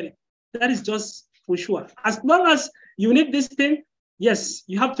you get it. That is just for sure. As long as you need this thing, yes,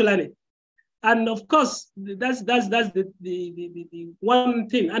 you have to learn it. And of course, that's the one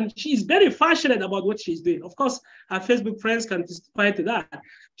thing. And she is very passionate about what she's doing. Of course, her Facebook friends can testify to that.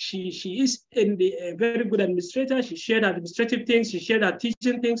 She is a very good administrator. She shared her administrative things. She shared her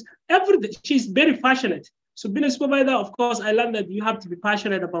teaching things. Everything. She's very passionate. So being a supervisor, of course, I learned that you have to be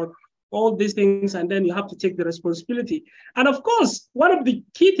passionate about all these things, and then you have to take the responsibility. And of course, one of the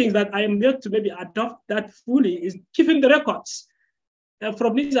key things that I am yet to maybe adopt that fully is keeping the records.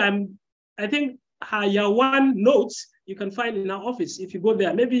 From this, I think her year one notes you can find in our office. If you go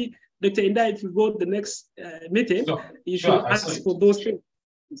there, maybe Dr. Inda, if you go to the next meeting, you should ask for those things.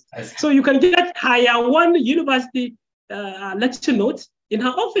 So you can get her year one university lecture notes in her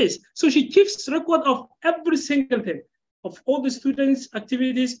office. So she keeps record of every single thing, of all the students'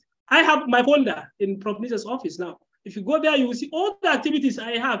 activities. I have my folder in Prof. Nisa's office now. If you go there, you will see all the activities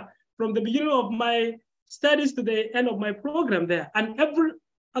I have from the beginning of my studies to the end of my program there. And every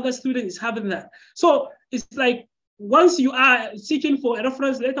other student is having that. So it's like once you are seeking for a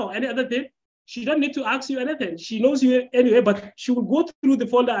reference letter or any other thing, she don't need to ask you anything. She knows you anyway, but she will go through the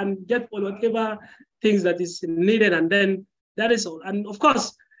folder and get whatever things that is needed, and then that is all. And of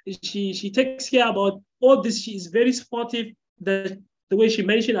course, she takes care about all this. She is very supportive. The way she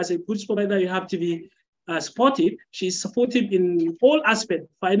mentioned, as a good supervisor, you have to be supportive. She's supportive in all aspects,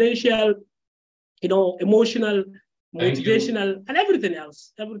 financial, emotional, motivational, and everything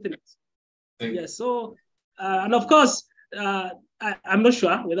else. Yes. So, and of course, I'm not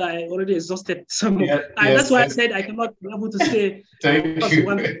sure whether I already exhausted some. That's why I said I cannot be able to say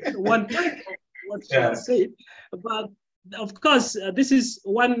one thing what she said. But of course, this is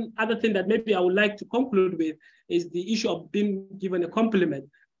one other thing that maybe I would like to conclude with is the issue of being given a compliment.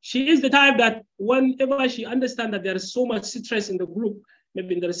 She is the type that whenever she understands that there is so much stress in the group,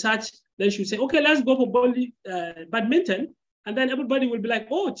 maybe in the research, then she'll say, okay, let's go for badminton. And then everybody will be like,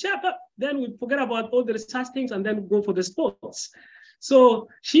 oh, chap up. Then we forget about all the research things and then go for the sports. So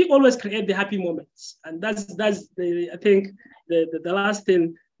she always creates the happy moments. And that's I think the last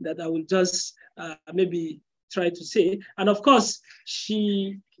thing that I will just maybe try to say. And of course,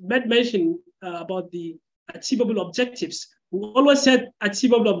 she made mention about the achievable objectives. We always said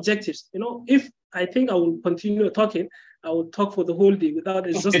achievable objectives. If I think I will continue talking, I will talk for the whole day without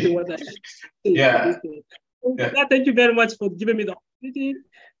exhausting what I say. Thank you very much for giving me the opportunity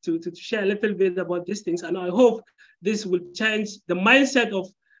to share a little bit about these things. And I hope this will change the mindset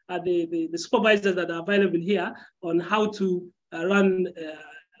of the supervisors that are available here on how to run,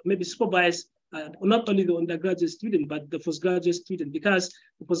 maybe supervise not only the undergraduate student, but the postgraduate student, because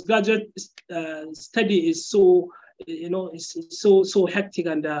the postgraduate study is so, it's so hectic,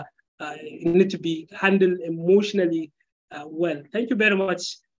 and it needs to be handled emotionally well. Thank you very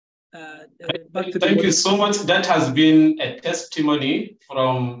much. Thank you so much. That has been a testimony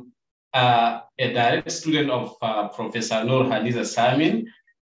from a direct student of Professor Nur Hadiza Samin,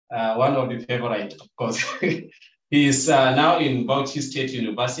 one of the favorite, of course. He is now in Bauchi State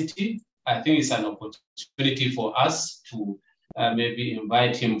University. I think it's an opportunity for us to maybe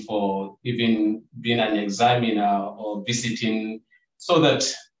invite him for even being an examiner or visiting, so that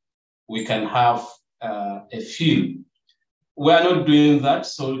we can have a feel. We are not doing that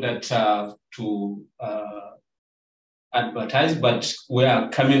so that to advertise, but we are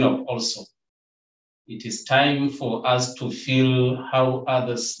coming up also. It is time for us to feel how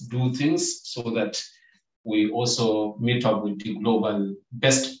others do things, so that we also meet up with the global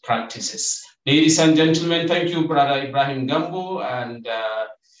best practices. Ladies and gentlemen, thank you, Brother Ibrahim Gambo, and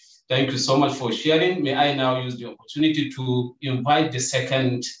thank you so much for sharing. May I now use the opportunity to invite the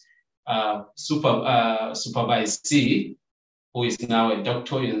second supervisee, who is now a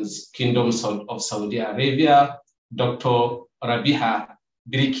doctor in Kingdom of Saudi Arabia, Dr. Rabiha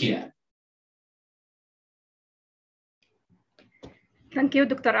Birikia. Thank you,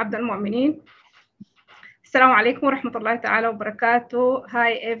 Dr. Abdul Mu'minin. Assalamu alaikum wa rahmatullahi ta'ala wa barakatuh.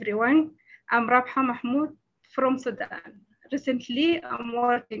 Hi, everyone. I'm Rabha Mahmoud from Sudan. Recently, I'm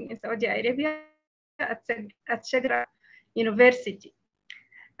working in Saudi Arabia at Shagra University.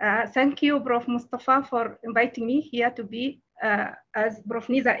 Thank you, Prof. Mustafa, for inviting me here to be as Prof.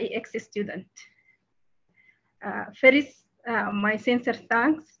 Nisa EX student. First, my sincere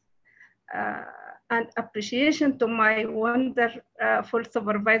thanks and appreciation to my wonderful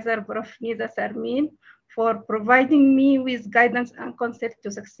supervisor, Prof. Nida Sarmin, for providing me with guidance and concept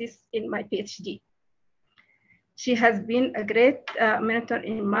to success in my PhD. She has been a great mentor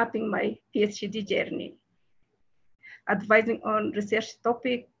in mapping my PhD journey, advising on research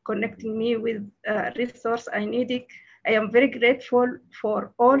topic, connecting me with resource I needed. I am very grateful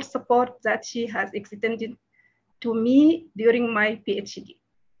for all support that she has extended to me during my PhD.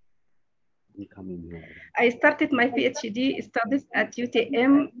 I started my PhD studies at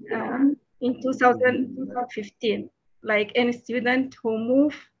UTM in 2015. Like any student who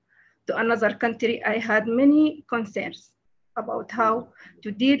moved to another country, I had many concerns about how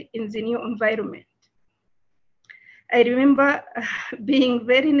to deal in the new environment. I remember being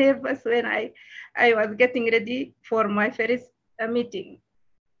very nervous when I was getting ready for my first meeting.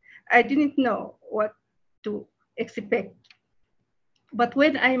 I didn't know what to expect. But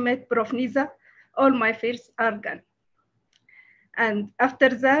when I met Prof. Nisa, all my fears are gone. And after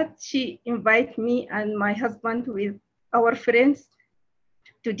that, she invited me and my husband with our friends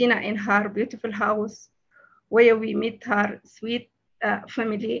to dinner in her beautiful house, where we met her sweet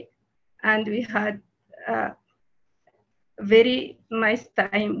family, and we had a very nice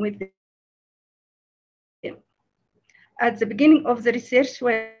time with them. At the beginning of the research,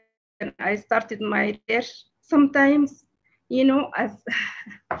 when I started my research, sometimes, you know, as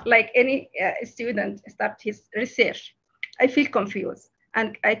like any student start his research, I feel confused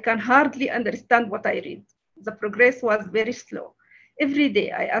and I can hardly understand what I read. The progress was very slow. Every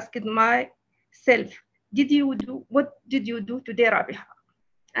day I asked myself, what did you do today, Rabiha?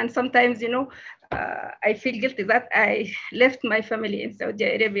 And sometimes, you know, I feel guilty that I left my family in Saudi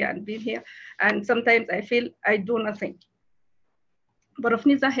Arabia and been here. And sometimes I feel I do nothing. But Prof.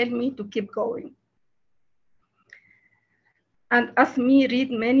 Nisa helped me to keep going and asked me read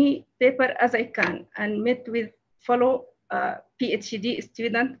many papers as I can and met with fellow PhD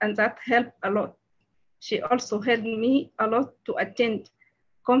students, and that helped a lot. She also helped me a lot to attend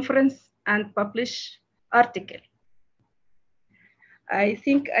conference and publish articles. I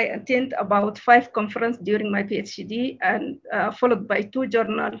think I attended about 5 conferences during my PhD and followed by 2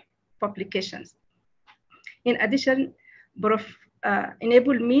 journal publications. In addition, Prof.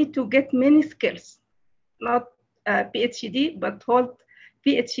 Enabled me to get many skills, not PhD, but hold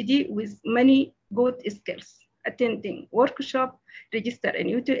PhD with many good skills, attending workshop, register in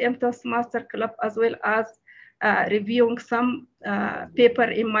UTM Toastmaster Club, as well as reviewing some paper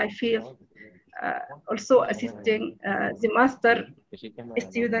in my field, also assisting the master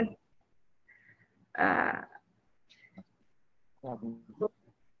student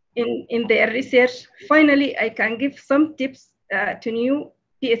in their research. Finally, I can give some tips to new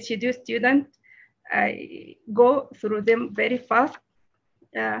PhD students. I go through them very fast.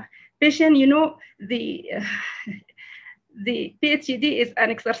 Patient, you know, the PhD is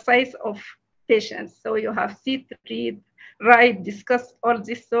an exercise of patience. So you have sit, read, write, discuss all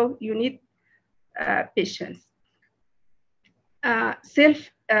this. So you need patience.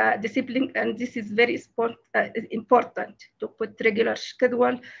 Self-discipline, and this is very important to put regular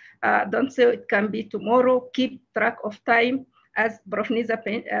schedule. Don't say it can be tomorrow. Keep track of time, as Prof. Nisa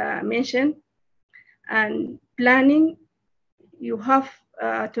mentioned. And planning, you have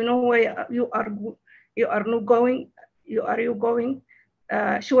to know where you are going.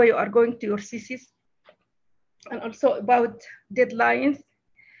 Sure you are going to your thesis. And also about deadlines,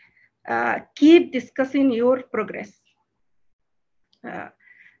 keep discussing your progress.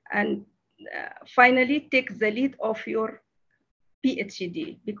 And finally, take the lead of your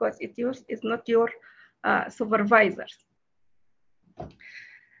PhD, because it's not your supervisors.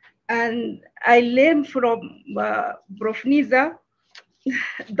 And I learned from Prof. Nisa,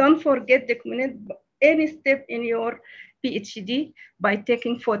 don't forget to document any step in your PhD by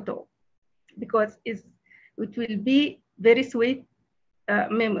taking photo, because it will be very sweet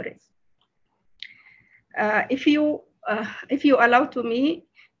memories. If you allow to me,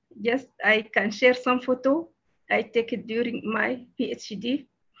 just I can share some photo I take it during my PhD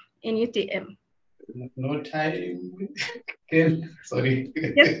in UTM. No time. Sorry.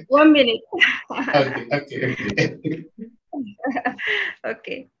 Just 1 minute. Okay.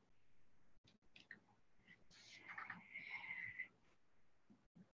 Okay.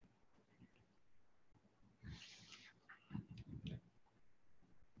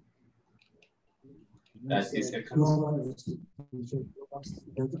 That's the second. We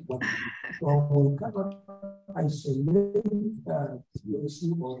cannot isolate the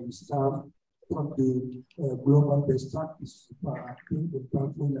issue or staff from the global best practice in the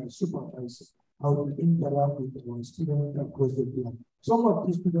platform and supervise how to interact with our students across the globe. some of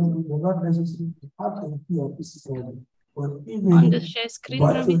these students will not necessarily have the of physical, but even on the share screen,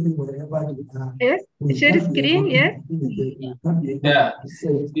 virtually wherever they are. Yes, share screen, yes. Yeah,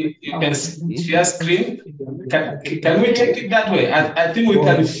 you can share screen. Can we take it that way? I think we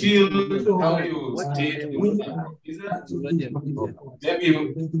can feel how you did. Maybe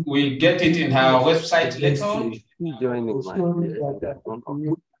we get it in our website later on.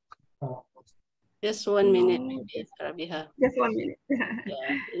 Just 1 minute, maybe, Rabiha. Just 1 minute.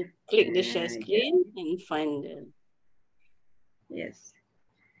 Yeah, you click the share screen and find the. Yes.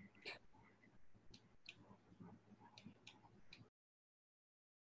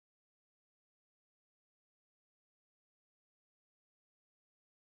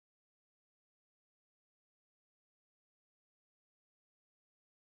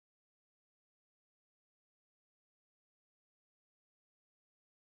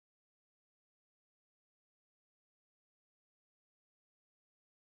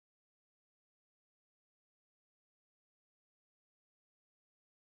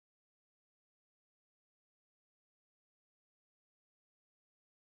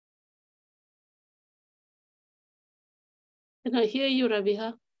 Can I hear you,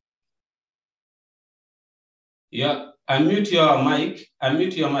 Rabiha? Yeah, unmute your mic.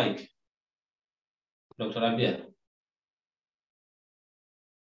 Unmute your mic, Dr. Rabia.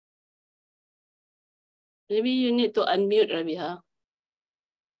 Maybe you need to unmute, Rabiha.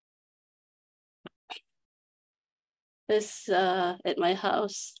 It's at my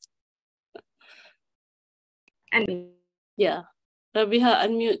house. And Yeah, Rabiha,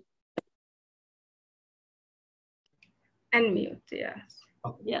 unmute. unmute, yes.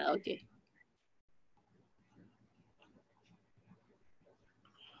 Yeah, okay.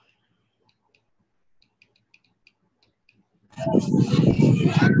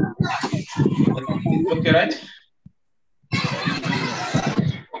 Okay, right?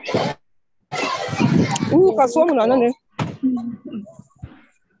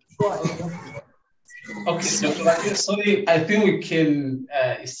 Okay, Dr. Rabia, sorry, I think we can.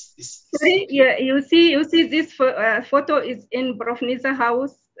 Sorry, yeah, you see this photo is in Prof. Nisa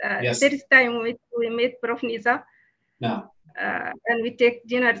house. Yes. First time we met Prof. Nisa. No. And we take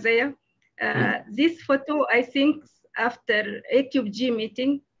dinner there. This photo, I think, after AQG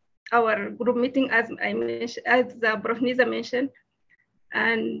meeting, our group meeting, as I mentioned, as Prof. Nisa mentioned,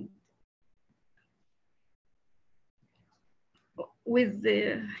 and with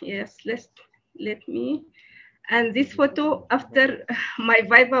the let me. And this photo after my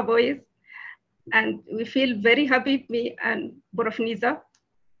Viva voice, and we feel very happy, me and Prof. Nisa.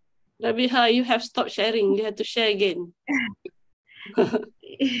 Rabiha, you have stopped sharing. You have to share again.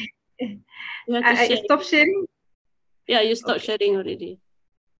 I stopped sharing? Yeah, you stopped sharing already.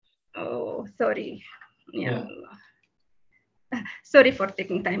 Oh, sorry. Yeah. Sorry for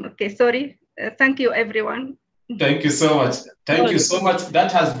taking time. Okay, sorry. Thank you, everyone. Thank you so much. Thank you so much.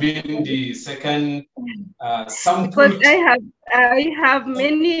 That has been the second sample. Because I have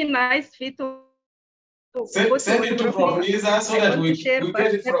many nice photos. Send it to Prof. Nisa so that we get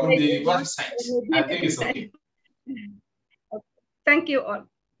it from the website. I think it's okay. Thank you all.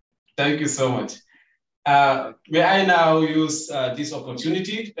 Thank you so much. May I now use this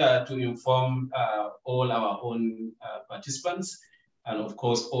opportunity to inform all our own participants and of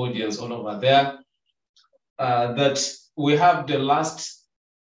course audience all over there that we have the last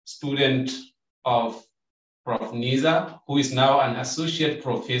student of Prof. Nisa, who is now an associate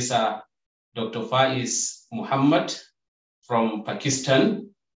professor, Dr. Faiz Muhammad from Pakistan,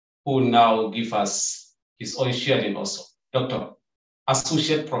 who now give us his own sharing also. Dr.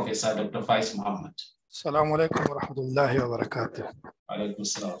 Associate Professor Dr. Faiz Muhammad. Assalamu alaikum wa rahmatullahi wa barakatuh. Alaikum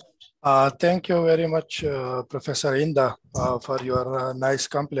salam. Thank you very much, Professor Inda, for your nice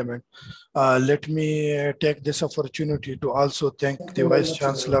compliment. Let me take this opportunity to also thank the Vice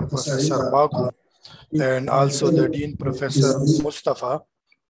Chancellor, Professor Baku, and also the Dean, Professor Mustafa,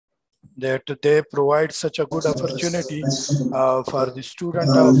 that they provide such a good opportunity for the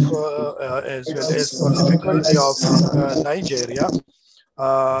student of as well as for the faculty of Nigeria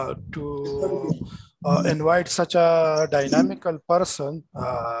to invite such a dynamical person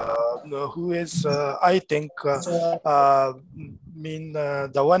who is, I think, the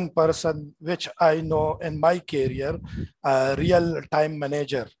one person which I know in my career, a real time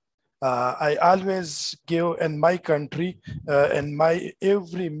manager. I always give in my country, in my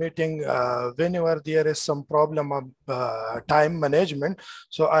every meeting, whenever there is some problem of time management,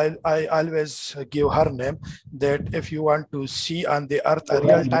 so I always give her name, that if you want to see on the earth a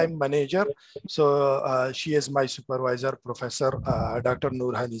real time manager, so she is my supervisor, Professor Dr.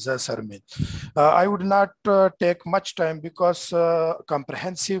 Noor Haniza Sarmin. I would not take much time because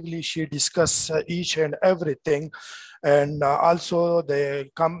comprehensively she discussed each and everything, and also the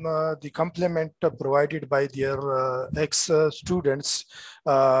complement provided by their ex-students.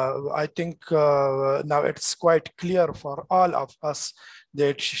 I think now it's quite clear for all of us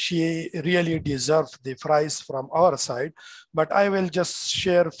that she really deserves the prize from our side. But I will just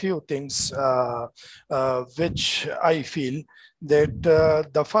share a few things which I feel that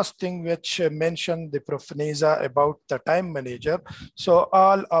the first thing which mentioned the Prof. Niza about the time manager. So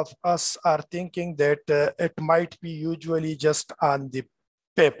all of us are thinking that it might be usually just on the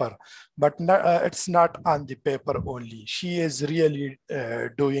paper, but it's not on the paper only. She is really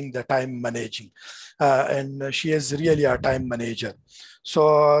doing the time managing, and she is really a time manager.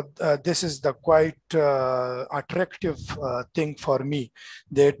 So this is the quite attractive thing for me,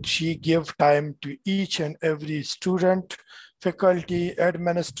 that she give time to each and every student, faculty,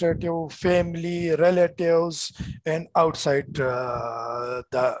 administrative, family, relatives, and outside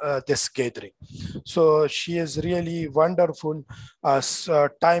this gathering. So she is really wonderful as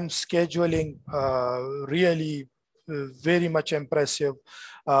time scheduling, really very much impressive.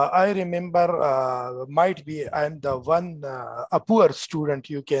 I remember, might be I'm the one, a poor student,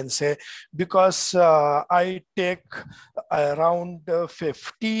 you can say, because I take around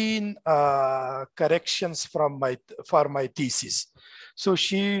 15 corrections for my thesis. So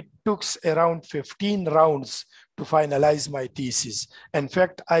she took around 15 rounds to finalize my thesis. In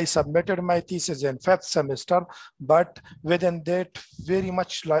fact, I submitted my thesis in 5th semester, but within that very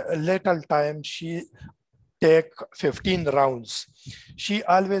much little time, she take 15 rounds. She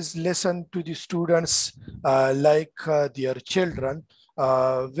always listened to the students like their children,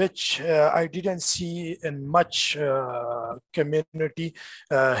 which I didn't see in much community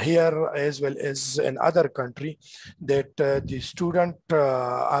here as well as in other country, that the student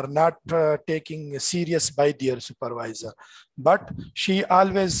are not taking serious by their supervisor. But she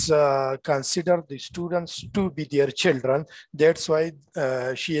always considered the students to be their children. That's why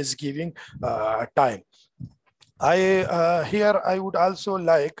she is giving time. Here I would also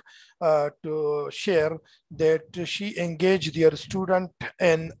like to share that she engaged their student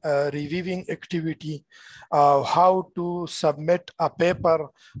in reviewing activity, how to submit a paper,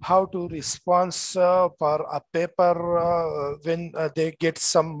 how to respond for a paper when they get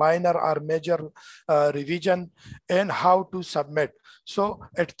some minor or major revision, and how to submit. So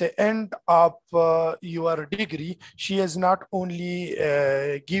at the end of your degree, she is not only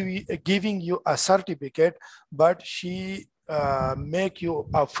giving you a certificate, but she make you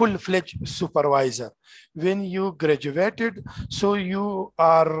a full-fledged supervisor. When you graduated, so you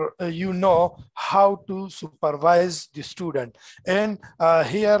are, you know how to supervise the student. And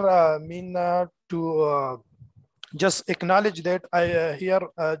here, to just acknowledge that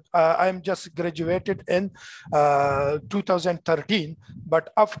I'm just graduated in 2013,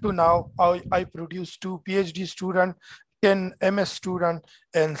 but up to now, I produced 2 PhD students, 10 MS students,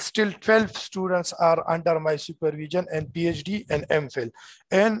 and still 12 students are under my supervision in PhD and MPhil.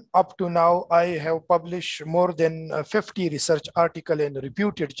 And up to now, I have published more than 50 research articles in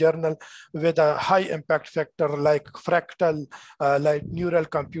reputed journal with a high impact factor like fractal, like neural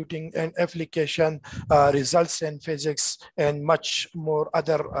computing and application, results in physics, and much more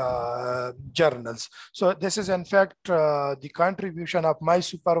other journals. So this is in fact the contribution of my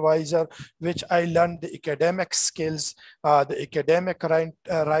supervisor, which I learned the academic skills, the academic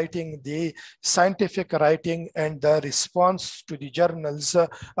writing, the scientific writing, and the response to the journals,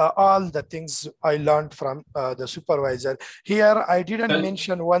 all the things I learned from the supervisor. Here, I didn't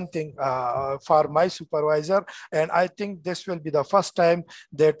mention one thing for my supervisor, and I think this will be the first time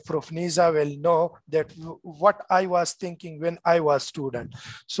that Prof. Niza will know that what I was thinking when I was student.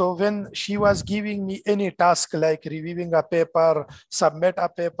 So when she was giving me any task like reviewing a paper, submit a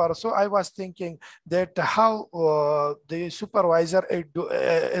paper, so I was thinking that how the supervisor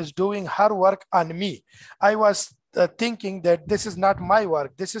is doing her work on me. I was thinking that this is not my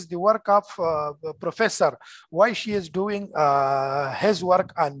work. This is the work of professor. Why she is doing his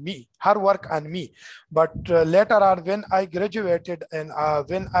work on me? her work on me. But later on, when I graduated and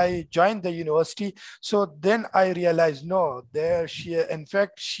when I joined the university, so then I realized, no, there she, in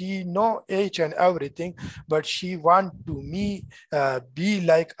fact, she know each and everything, but she want to me be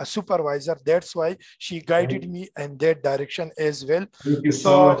like a supervisor. That's why she guided me in that direction as well. Thank you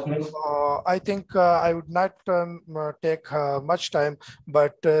So so much. I think I would not take much time,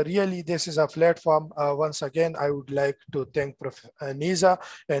 but really this is a platform. Once again, I would like to thank Prof. Niza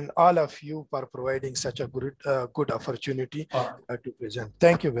and all of you for providing such a good opportunity to present.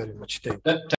 Thank you very much. Thank you.